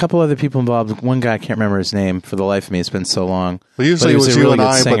involved? There's a couple other people involved. One guy, I can't remember his name for the life of me. It's been so long. Well, usually it But he was a you really and good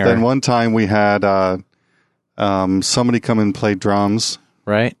I, singer. but then one time we had somebody come and play drums.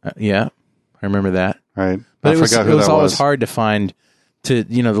 Right? Yeah, I remember that. Right. But I it forgot who was that always was. hard to find. The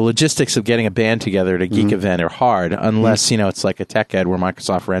logistics of getting a band together at a geek event are hard unless it's like a tech ed where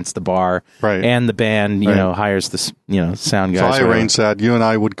Microsoft rents the bar and the band hires the sound So guys. I arranged that. You and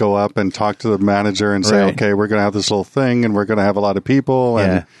I would go up and talk to the manager and say, okay, we're going to have this little thing and we're going to have a lot of people.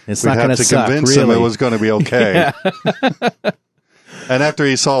 And it's we'd not have gonna to suck, convince him really. it was going to be okay. And after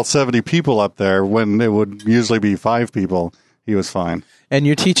he saw 70 people up there, when it would usually be 5 people, he was fine. And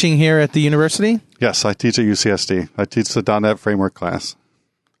you're teaching here at the university? Yes, I teach at UCSD. I teach the .NET Framework class.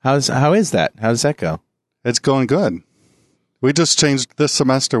 How is that? How does that go? It's going good. We just changed this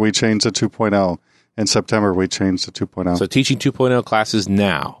semester. We changed to 2.0. In September, we changed to 2.0. So teaching 2.0 classes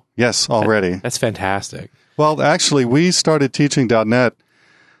now. Yes, already. That's fantastic. Well, actually, we started teaching .NET.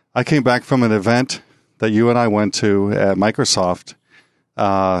 I came back from an event that you and I went to at Microsoft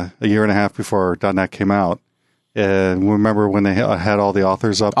a year and a half before .NET came out. And remember when they had all the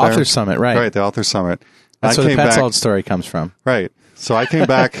authors up there? Author Summit, right. Right, the Author Summit. That's where the Petzold story comes from. Right. So I came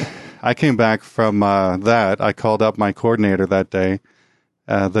back. I came back from that. I called up my coordinator that day,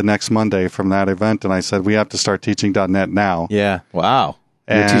 the next Monday from that event, and I said, we have to start teaching .NET now. Yeah. Wow.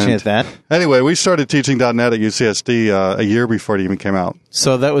 You're teaching it then? Anyway, we started teaching .NET at UCSD a year before it even came out.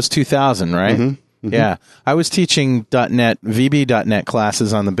 So that was 2000, right? Mm-hmm. Yeah. I was teaching .NET, VB.NET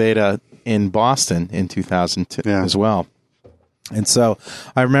classes on the beta in Boston in 2002 as well. And so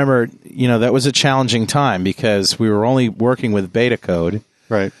I remember, that was a challenging time because we were only working with beta code.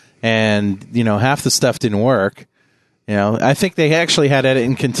 Right. And, half the stuff didn't work. I think they actually had edit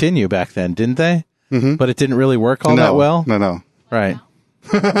and continue back then, didn't they? Mm-hmm. But it didn't really work all that well? No. Right.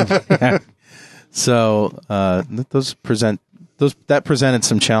 So that presented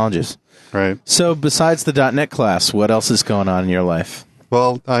some challenges. Right. So besides the .NET class, what else is going on in your life?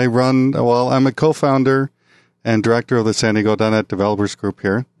 Well, I'm a co-founder and director of the San Diego .NET Developers Group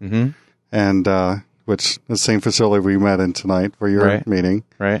here, and which the same facility we met in tonight for your meeting.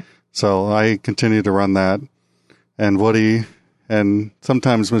 Right. So I continue to run that, and Woody and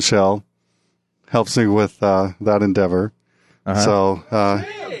sometimes Michelle helps me with that endeavor. So,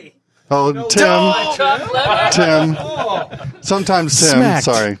 Tim. Sometimes Tim.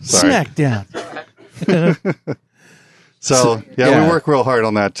 Sorry. Smack down. So we work real hard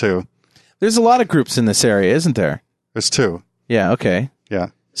on that too. There's a lot of groups in this area, isn't there? There's 2. Yeah. Okay. Yeah.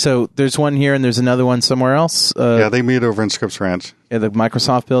 So there's one here and there's another one somewhere else. They meet over in Scripps Ranch. At the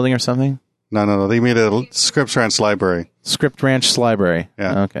Microsoft building or something. No. They meet at Scripps Ranch Library. Script Ranch Library.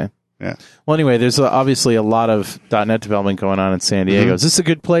 Yeah. Okay. Yeah. Well, anyway, there's obviously a lot of .NET development going on in San Diego. Is this a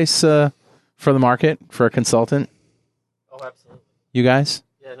good place for the market for a consultant? Oh, absolutely. You guys?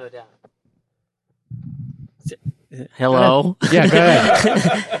 Yeah, no doubt. Hello? Yeah, go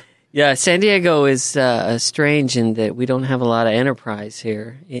ahead. Yeah, San Diego is strange in that we don't have a lot of enterprise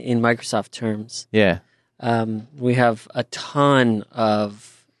here in Microsoft terms. Yeah. We have a ton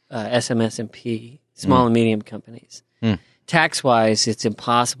of SMSMP, small and medium companies. Tax-wise, it's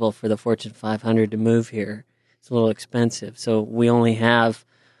impossible for the Fortune 500 to move here. It's a little expensive. So we only have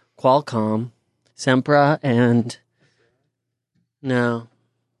Qualcomm, Sempra, and... No,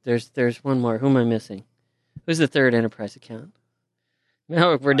 there's one more. Who am I missing? Who's the third enterprise account?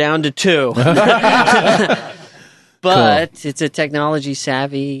 No, we're down to 2. But it's a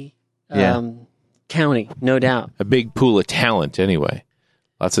technology-savvy county, no doubt. A big pool of talent, anyway.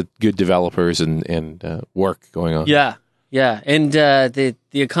 Lots of good developers and work going on. Yeah, and the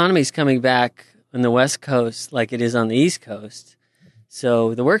economy's coming back on the West Coast like it is on the East Coast.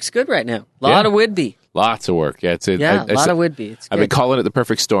 So the work's good right now. A lot of Whidbey. Lots of work. Yeah, a lot of Whidbey. It's good. I've been calling it the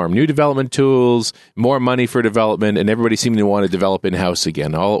perfect storm. New development tools, more money for development, and everybody seeming to want to develop in-house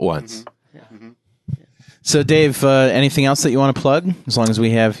again all at once. So, Dave, anything else that you want to plug? As long as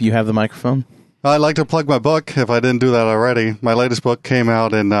you have the microphone. I'd like to plug my book, if I didn't do that already. My latest book came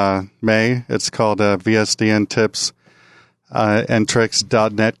out in May. It's called VSDN Tips and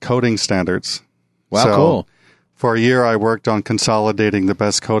Tricks.NET Coding Standards. Wow, so, cool. For a year, I worked on consolidating the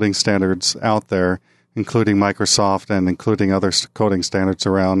best coding standards out there, including Microsoft and including other coding standards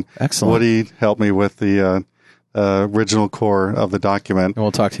around. Excellent. Woody helped me with the original core of the document. And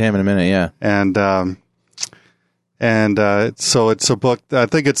we'll talk to him in a minute, yeah. So it's a book, I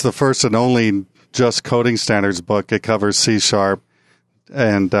think it's the first and only just coding standards book. It covers C#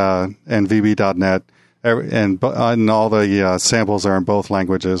 and VB.NET, and all the samples are in both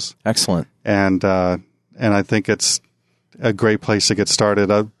languages. Excellent. And I think it's a great place to get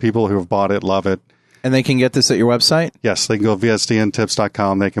started. People who have bought it love it. And they can get this at your website? Yes, they can go to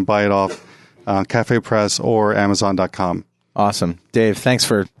vsdntips.com. They can buy it off Cafe Press or Amazon.com. Awesome. Dave, thanks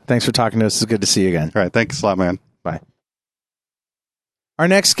for talking to us. It's good to see you again. All right. Thanks a lot, man. Bye. Our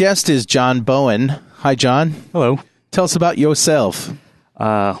next guest is John Bowen. Hi, John. Hello. Tell us about yourself.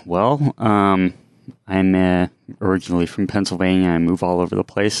 I'm originally from Pennsylvania. I move all over the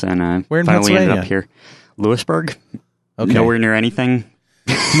place, and Where in finally ended Pennsylvania? up here. Lewisburg. Okay. Nowhere near anything.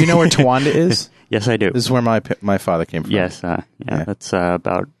 Do you know where Towanda is? Yes, I do. This is where my father came from. Yes, that's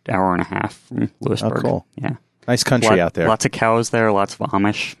about an hour and a half from Lewisburg. Oh, cool. Yeah. Nice country out there. Lots of cows there, lots of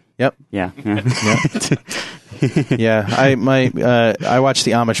Amish. Yep. Yeah. Yeah, I watch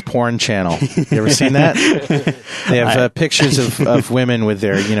the Amish porn channel. You ever seen that? They have pictures of women with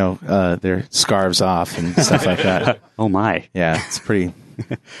their scarves off and stuff like that. Oh my! Yeah, it's pretty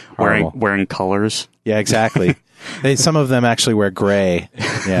horrible. wearing colors. Yeah, exactly. Some of them actually wear gray.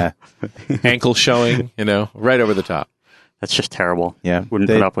 Yeah, ankle showing. Right over the top. That's just terrible. Yeah, wouldn't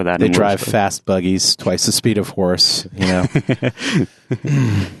put up with that. They drive fast buggies, twice the speed of horse.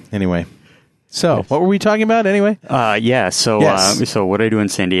 Anyway. So, what were we talking about anyway? So what I do in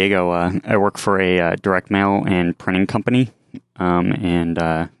San Diego, I work for a direct mail and printing company, and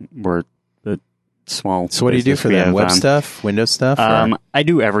we're a small. So, what do you do for them? Web stuff, Windows stuff? I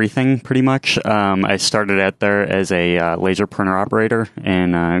do everything pretty much. I started out there as a laser printer operator,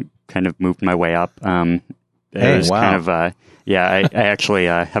 and kind of moved my way up. I actually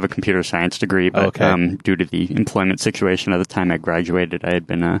have a computer science degree, but due to the employment situation at the time I graduated, I had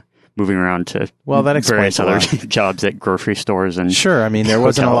been moving around to that explains various other jobs at grocery stores and sure. I mean, there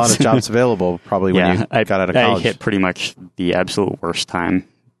wasn't a lot of jobs available probably when you got out of college. I hit pretty much the absolute worst time.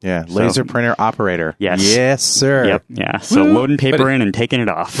 Yeah, laser printer operator. Yes, sir. Yep, yeah. So loading paper in and taking it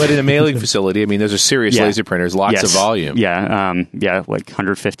off. But in a mailing facility, I mean, those are serious laser printers, lots of volume. Yeah, like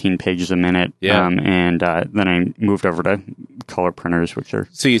 115 pages a minute. Yeah. And then I moved over to color printers, which are...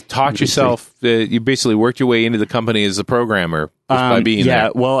 So you taught yourself, you basically worked your way into the company as a programmer by being there. Yeah,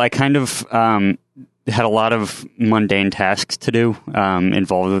 well, I kind of... had a lot of mundane tasks to do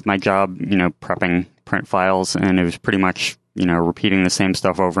involved with my job, prepping print files, and it was pretty much... repeating the same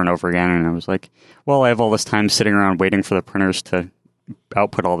stuff over and over again. And I was like, well, I have all this time sitting around waiting for the printers to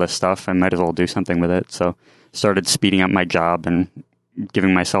output all this stuff. I might as well do something with it. So started speeding up my job and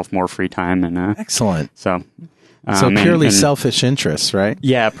giving myself more free time. And excellent. So purely selfish interests, right?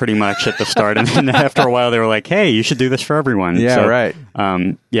 Yeah, pretty much at the start. And then after a while, they were like, hey, you should do this for everyone. Yeah, right.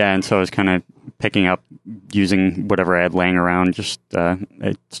 And so I was kind of picking up using whatever I had laying around. Just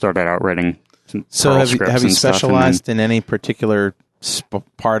I started out writing. So have you specialized in any particular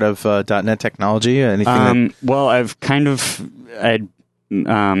part of .NET technology? Anything? Well, I've kind of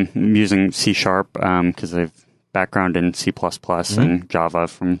I'm using C# because I've background in C++ and Java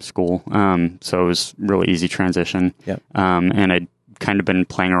from school. So it was really easy transition. Yep. And I'd kind of been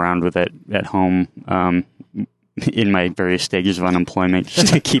playing around with it at home in my various stages of unemployment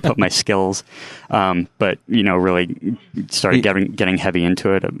just to keep up my skills. But, really started getting heavy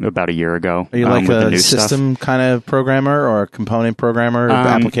into it about a year ago. Are you like a system kind of programmer or a component programmer,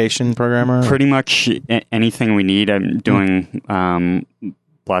 application programmer? Pretty much anything we need. I'm doing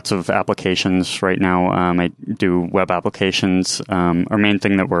lots of applications right now. I do web applications. Our main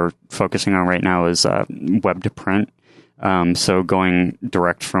thing that we're focusing on right now is web to print. So going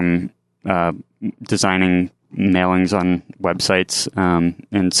direct from designing mailings on websites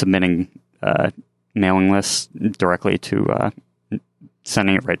and submitting mailing lists directly to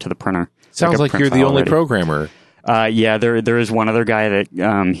sending it right to the printer. Sounds a like print you're the file only already. programmer. Yeah, there is one other guy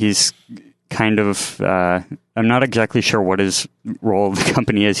that he's kind of. I'm not exactly sure what his role of the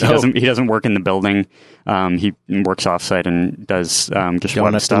company is. He doesn't work in the building. He works offsite and does just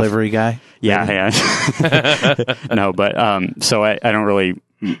web Donut stuff. delivery guy. Yeah. No, but so I don't really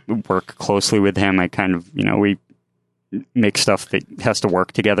work closely with him. I kind of we make stuff that has to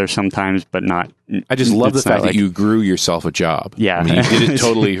work together sometimes, but not. I just love the it's not fact that you grew yourself a job. Yeah. I mean, you did it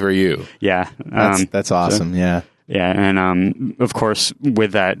totally for you. Yeah, That's awesome. Yeah. yeah, and of course,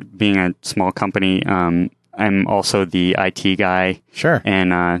 with that being a small company, I'm also the IT guy. Sure.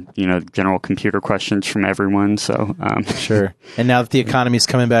 And general computer questions from everyone. So Sure. And now that the economy's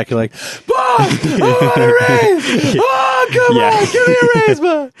coming back, you're like, Bob, I want a raise. Oh, come on, give me a raise,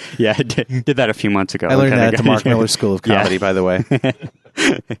 Bob. yeah, I did that a few months ago. I learned Kinda that at the Mark Miller School of Yeah. Comedy, by the way.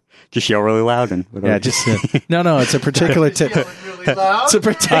 Just yell really loud and Yeah, just no. It's a particular it's a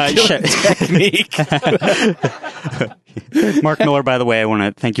particular technique. Mark Miller, by the way, I want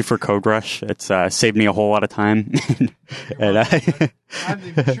to thank you for Code Rush. It's saved me a whole lot of time. And I'm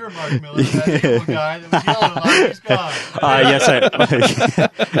the mature Mark Miller, that evil guy that was yelling a lot. He's gone.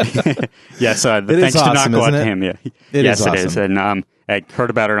 Yes, the It is thanks to not awesome, go out isn't to it? him. Yeah, It yes, is it is. awesome. And I heard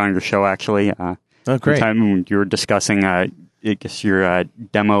about it on your show actually. Oh, great. The time when you were discussing, I guess your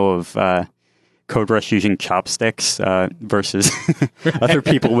demo of Code Rush using chopsticks versus other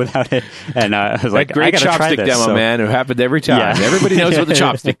people without it, and I was like, That great I gotta try chopstick this. demo, So- man, who happened every time. Yeah. Everybody knows about the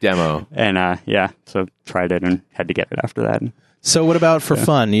chopstick demo. And so tried it and had to get it after that. So, what about for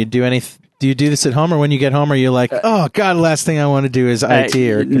fun? You do any? Do you do this at home, or when you get home, are you like, oh God, the last thing I want to do is IT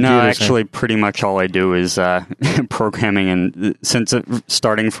or computers? No, actually, pretty much all I do is programming. And since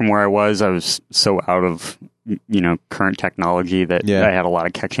starting from where I was so out of current technology that Yeah. I had a lot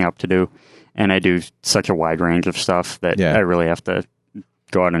of catching up to do. And I do such a wide range of stuff that Yeah. I really have to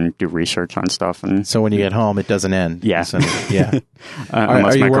go out and do research on stuff. And So when you get home, it doesn't end. Yeah. So, yeah.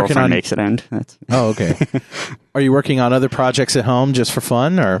 unless are you my working girlfriend on- makes it end. That's, Oh, okay. Are you working on other projects at home just for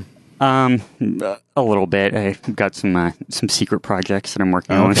fun, or? a little bit. I've got some secret projects that I'm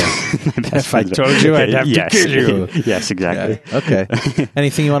working on. Okay. My best If I friends- told you, I'd have to yes. kill you. Yes, exactly. Okay.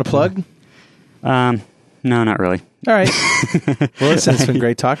 Anything you want to plug? No, not really. All right. Well, listen, it's been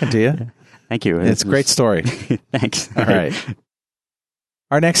great talking to you. Thank you. It's a great story. Thanks. All right.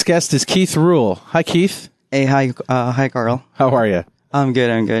 Our next guest is Keith Rule. Hi, Keith. Hey, hi, Carl. How are you? I'm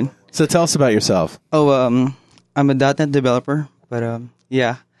good. So tell us about yourself. Oh, I'm a .NET developer, but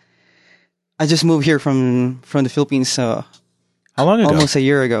yeah, I just moved here from the Philippines. How long ago? Almost a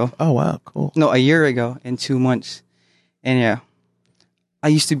year ago. Oh, wow. Cool. No, a year ago and 2 months. And yeah, I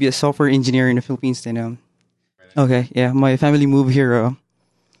used to be a software engineer in the Philippines. Then okay, yeah, my family moved here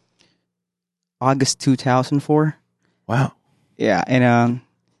August 2004. Wow. Yeah, and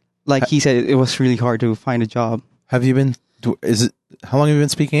like he said, it was really hard to find a job. Have you been, how long have you been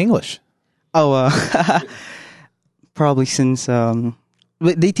speaking English? Oh, probably since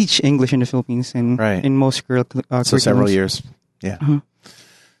they teach English in the Philippines and Right. in most So several curriculums. years. Yeah. Uh-huh.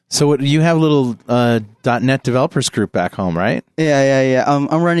 So what, you have a little .NET developers group back home, right? Yeah. I'm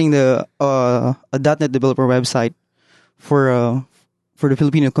running the a .NET developer website for the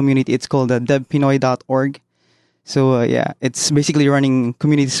Filipino community. It's called devpinoy.org. So yeah, it's basically running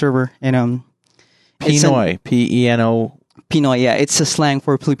community server and Pinoy, P-E-N-O. Pinoy. Yeah, it's a slang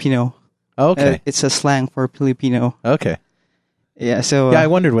for Filipino. Okay. It's a slang for Filipino. Okay. Yeah. So Yeah, I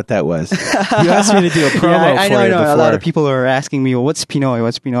wondered what that was. You asked me to do a promo I for know. you A before. lot of people are asking me, "What's Pinoy?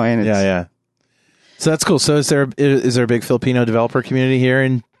 What's Pinoy?" And it's, Yeah. So that's cool. So is there a big Filipino developer community here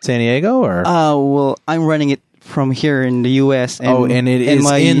in San Diego, or? Well, I'm running it from here in the U.S. And, and it is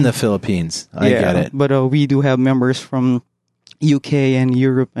in the Philippines. I get it. But we do have members from UK and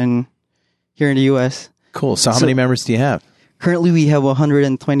Europe and here in the U.S. Cool. So how many members do you have? Currently, we have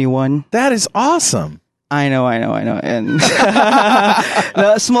 121. That is awesome. I know, and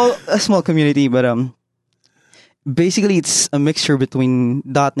no, a small community, but basically it's a mixture between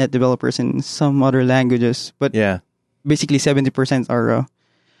 .NET developers and some other languages. But Yeah. basically 70% are,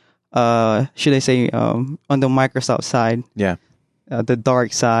 should I say, on the Microsoft side, Yeah. the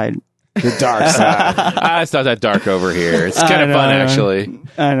dark side. The dark side. It's not that dark over here. It's kind of I fun, know. actually.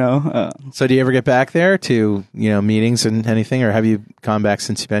 I know. So do you ever get back there to, meetings and anything, or have you gone back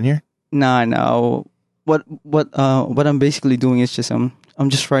since you've been here? No. What I'm basically doing is just I'm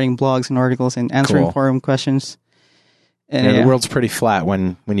just writing blogs and articles and answering Cool. forum questions. And The world's pretty flat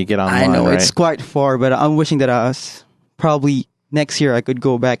when you get online, I know right? it's quite far, but I'm wishing that probably next year I could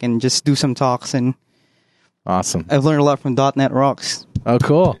go back and just do some talks and Awesome. I've learned a lot from .NET Rocks. Oh,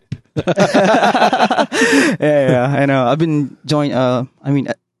 cool. Yeah. I know. I've been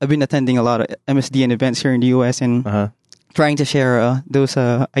I've been attending a lot of MSDN events here in the US and trying to share those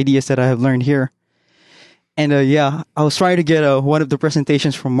ideas that I have learned here. And I was trying to get one of the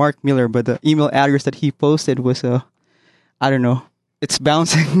presentations from Mark Miller, but the email address that he posted was I don't know. It's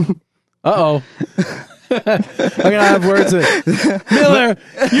bouncing. Uh-oh. I'm going to have words with Miller,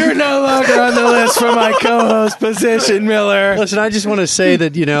 you're no longer on the list for my co-host position, Miller. Listen, I just want to say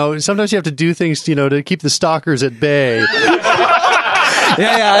that, sometimes you have to do things, to keep the stalkers at bay.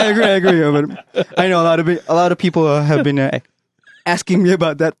 Yeah, I agree. But I know a lot of people have been asking me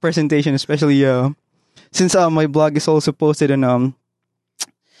about that presentation, especially since my blog is also posted in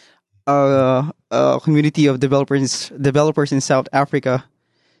a community of developers in South Africa,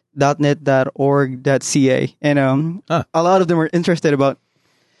 .net.org.ca, and a lot of them were interested about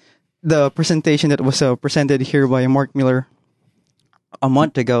the presentation that was presented here by Mark Miller a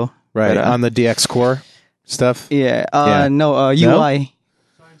month ago. Right, on the DX Core stuff? Yeah, Yeah. no, UI.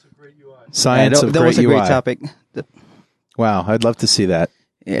 Science of that great was a UI. great topic. Wow, I'd love to see that.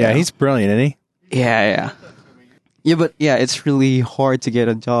 Yeah, he's brilliant, isn't he? Yeah, but it's really hard to get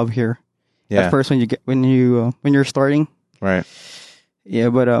a job here. Yeah. At first, when you're starting. Right. Yeah,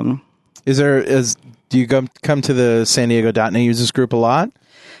 but do you come to the San Diego .NET users group a lot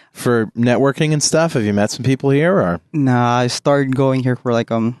for networking and stuff? Have you met some people here or? Nah, I started going here for I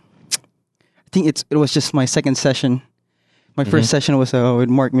think it was just my second session. My first session was with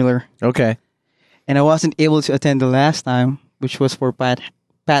Mark Miller. Okay. And I wasn't able to attend the last time, which was for Pat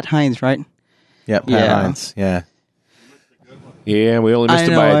Hines, right? Yep, Pat Hines. Yeah. Yeah, we only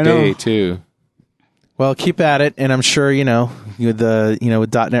missed it by a day too. Well, keep at it, and I'm sure with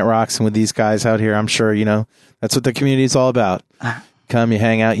 .NET Rocks and with these guys out here, I'm sure that's what the community is all about. Come, you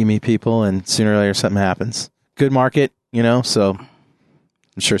hang out, you meet people, and sooner or later something happens. Good market, so I'm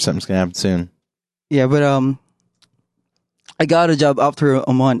sure something's gonna happen soon. Yeah, but I got a job after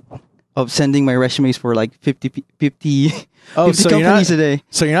a month of sending my resumes for 50 companies a day.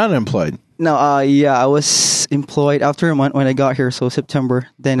 So you're not unemployed? No, I was employed after a month when I got here, so September.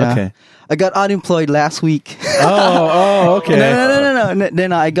 Then I got unemployed last week. Oh, okay. No.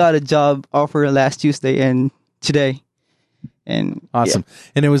 Then I got a job offer last Tuesday and today. And awesome.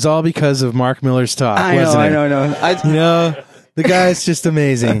 And it was all because of Mark Miller's talk, wasn't it? I know. The guy's just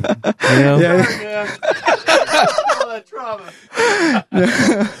amazing.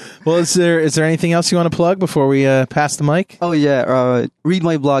 Well, is there anything else you want to plug before we pass the mic? Oh, yeah. Read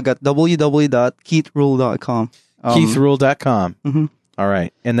my blog at www.keithrule.com. KeithRule.com. Mm-hmm. All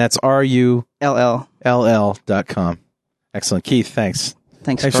right. And that's RULL.com. Excellent. Keith, thanks.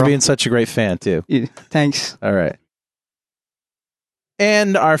 Thanks for being such a great fan, too. Yeah, thanks. All right.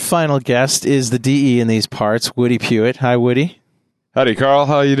 And our final guest is the DE in these parts, Woody Puett. Hi, Woody. Howdy, Carl.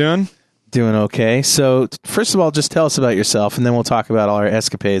 How you doing? Doing okay. So, first of all, just tell us about yourself, and then we'll talk about all our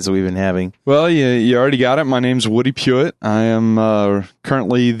escapades that we've been having. Well, you already got it. My name's Woody Puett. I am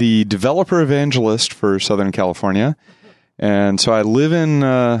currently the developer evangelist for Southern California. And so I live in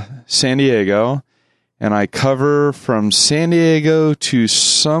San Diego, and I cover from San Diego to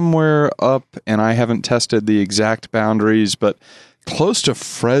somewhere up, and I haven't tested the exact boundaries, but close to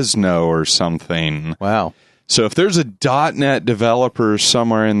Fresno or something. Wow. So if there's a .NET developer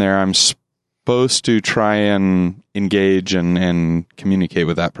somewhere in there, I'm supposed to try and engage and communicate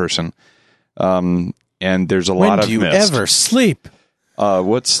with that person. And there's a lot of When do you missed. ever sleep?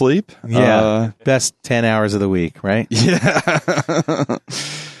 What sleep? Yeah. Best 10 hours of the week, right? Yeah.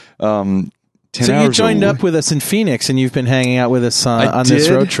 10 so hours you joined a up with us in Phoenix, and you've been hanging out with us on this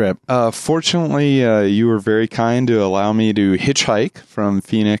road trip. Fortunately, you were very kind to allow me to hitchhike from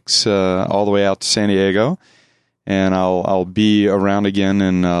Phoenix all the way out to San Diego. And I'll be around again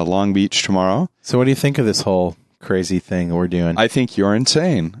in Long Beach tomorrow. So what do you think of this whole crazy thing that we're doing? I think you're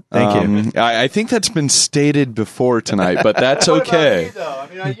insane. Thank you. I think that's been stated before tonight, but that's okay. What about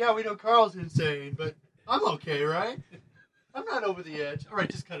me, though? I mean, we know Carl's insane, but I'm okay, right? I'm not over the edge. All right,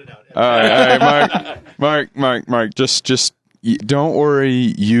 just cut it out. All right, Mark. Just don't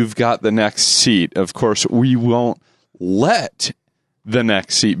worry. You've got the next seat. Of course, we won't let the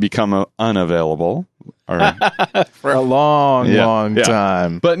next seat become unavailable. For a long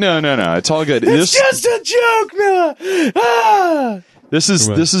time. But no, it's all good. It's just a joke, Miller. This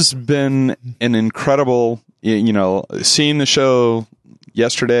has been an incredible, seeing the show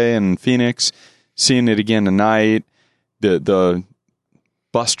yesterday in Phoenix, seeing it again tonight, the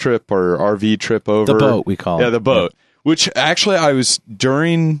bus trip or RV trip over. The boat, we call it. Yeah, the boat. Which actually I was,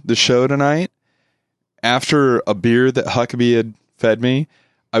 during the show tonight, after a beer that Huckabee had fed me,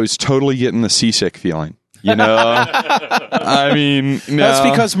 I was totally getting the seasick feeling. You know, I mean, no. That's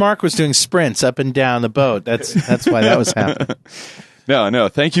because Mark was doing sprints up and down the boat. That's why that was happening. No.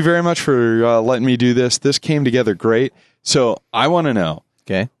 Thank you very much for letting me do this. This came together great. So I want to know,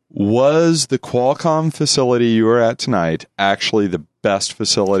 okay, was the Qualcomm facility you were at tonight actually the best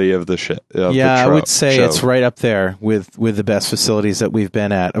facility of the I would say it's right up there with the best facilities that we've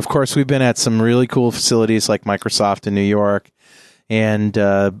been at. Of course, we've been at some really cool facilities like Microsoft in New York, and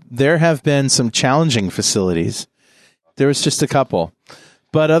there have been some challenging facilities. There was just a couple.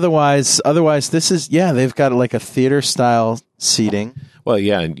 But otherwise, this is, they've got like a theater style seating. Well,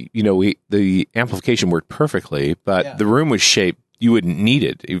 yeah, and the amplification worked perfectly, but the room was shaped. You wouldn't need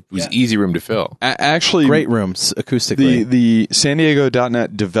it. It was easy room to fill. Actually, great rooms acoustically. The San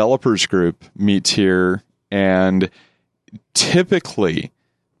Diego.net developers group meets here, and typically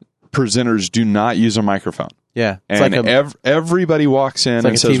presenters do not use a microphone. Yeah, it's and everybody walks in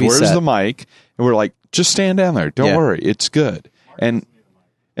and says, "Where's the mic?" And we're like, "Just stand down there. Don't worry, it's good." And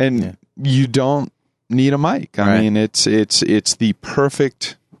you don't need a mic. I mean, it's the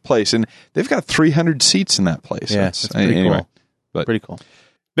perfect place, and they've got 300 seats in that place. Yeah, that's pretty cool. But, pretty cool.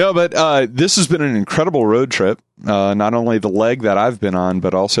 No, but this has been an incredible road trip. Not only the leg that I've been on,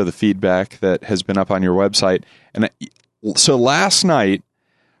 but also the feedback that has been up on your website. And so last night,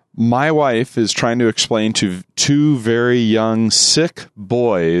 my wife is trying to explain to two very young, sick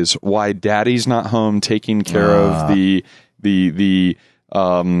boys why Daddy's not home taking care of the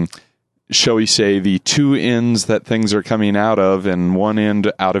shall we say, the two ends that things are coming out of, and one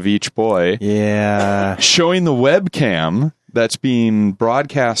end out of each boy. Yeah. Showing the webcam that's being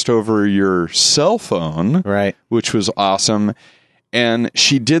broadcast over your cell phone, right? Which was awesome. And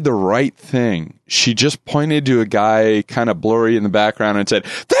she did the right thing. She just pointed to a guy kind of blurry in the background and said,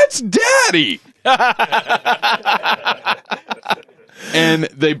 "That's Daddy!" And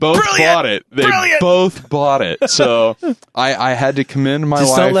they both bought it. They both bought it. So I had to commend my wife.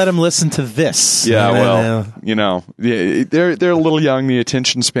 Just don't let them listen to this. Yeah, well, they're a little young. The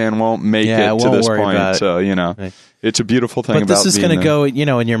attention span won't make it to this point. So, it's a beautiful thing. But this is going to go,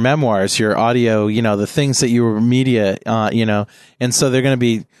 in your memoirs, your audio, the things that you were media, and so they're going to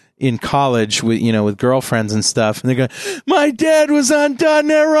be in college with girlfriends and stuff, and they're going, "My dad was on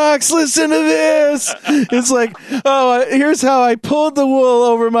 .NET Rocks, listen to this." It's like, "Oh, here's how I pulled the wool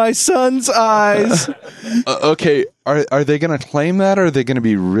over my son's eyes." Okay, are they going to claim that, or are they going to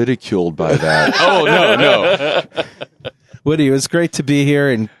be ridiculed by that? Oh, no. Woody, it was great to be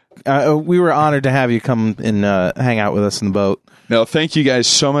here, and we were honored to have you come and hang out with us in the boat. No, thank you guys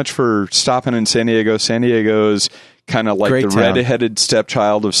so much for stopping in San Diego. San Diego's kind of like great the town. red-headed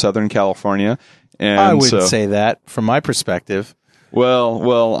stepchild of Southern California. And I wouldn't say that from my perspective.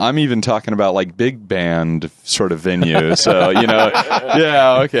 Well, I'm even talking about like big band sort of venue. So,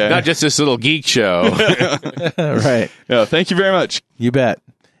 yeah, okay. Not just this little geek show. Right. Yeah, thank you very much. You bet.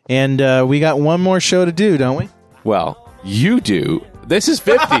 And we got one more show to do, don't we? Well, you do. This is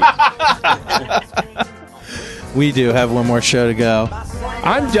 50. We do have one more show to go.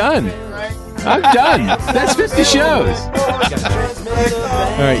 I'm done. That's 50 shows. All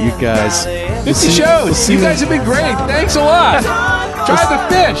right, you guys. 50 shows. You guys have been great. Thanks a lot. Try the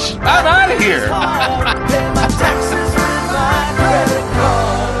fish. I'm out of here.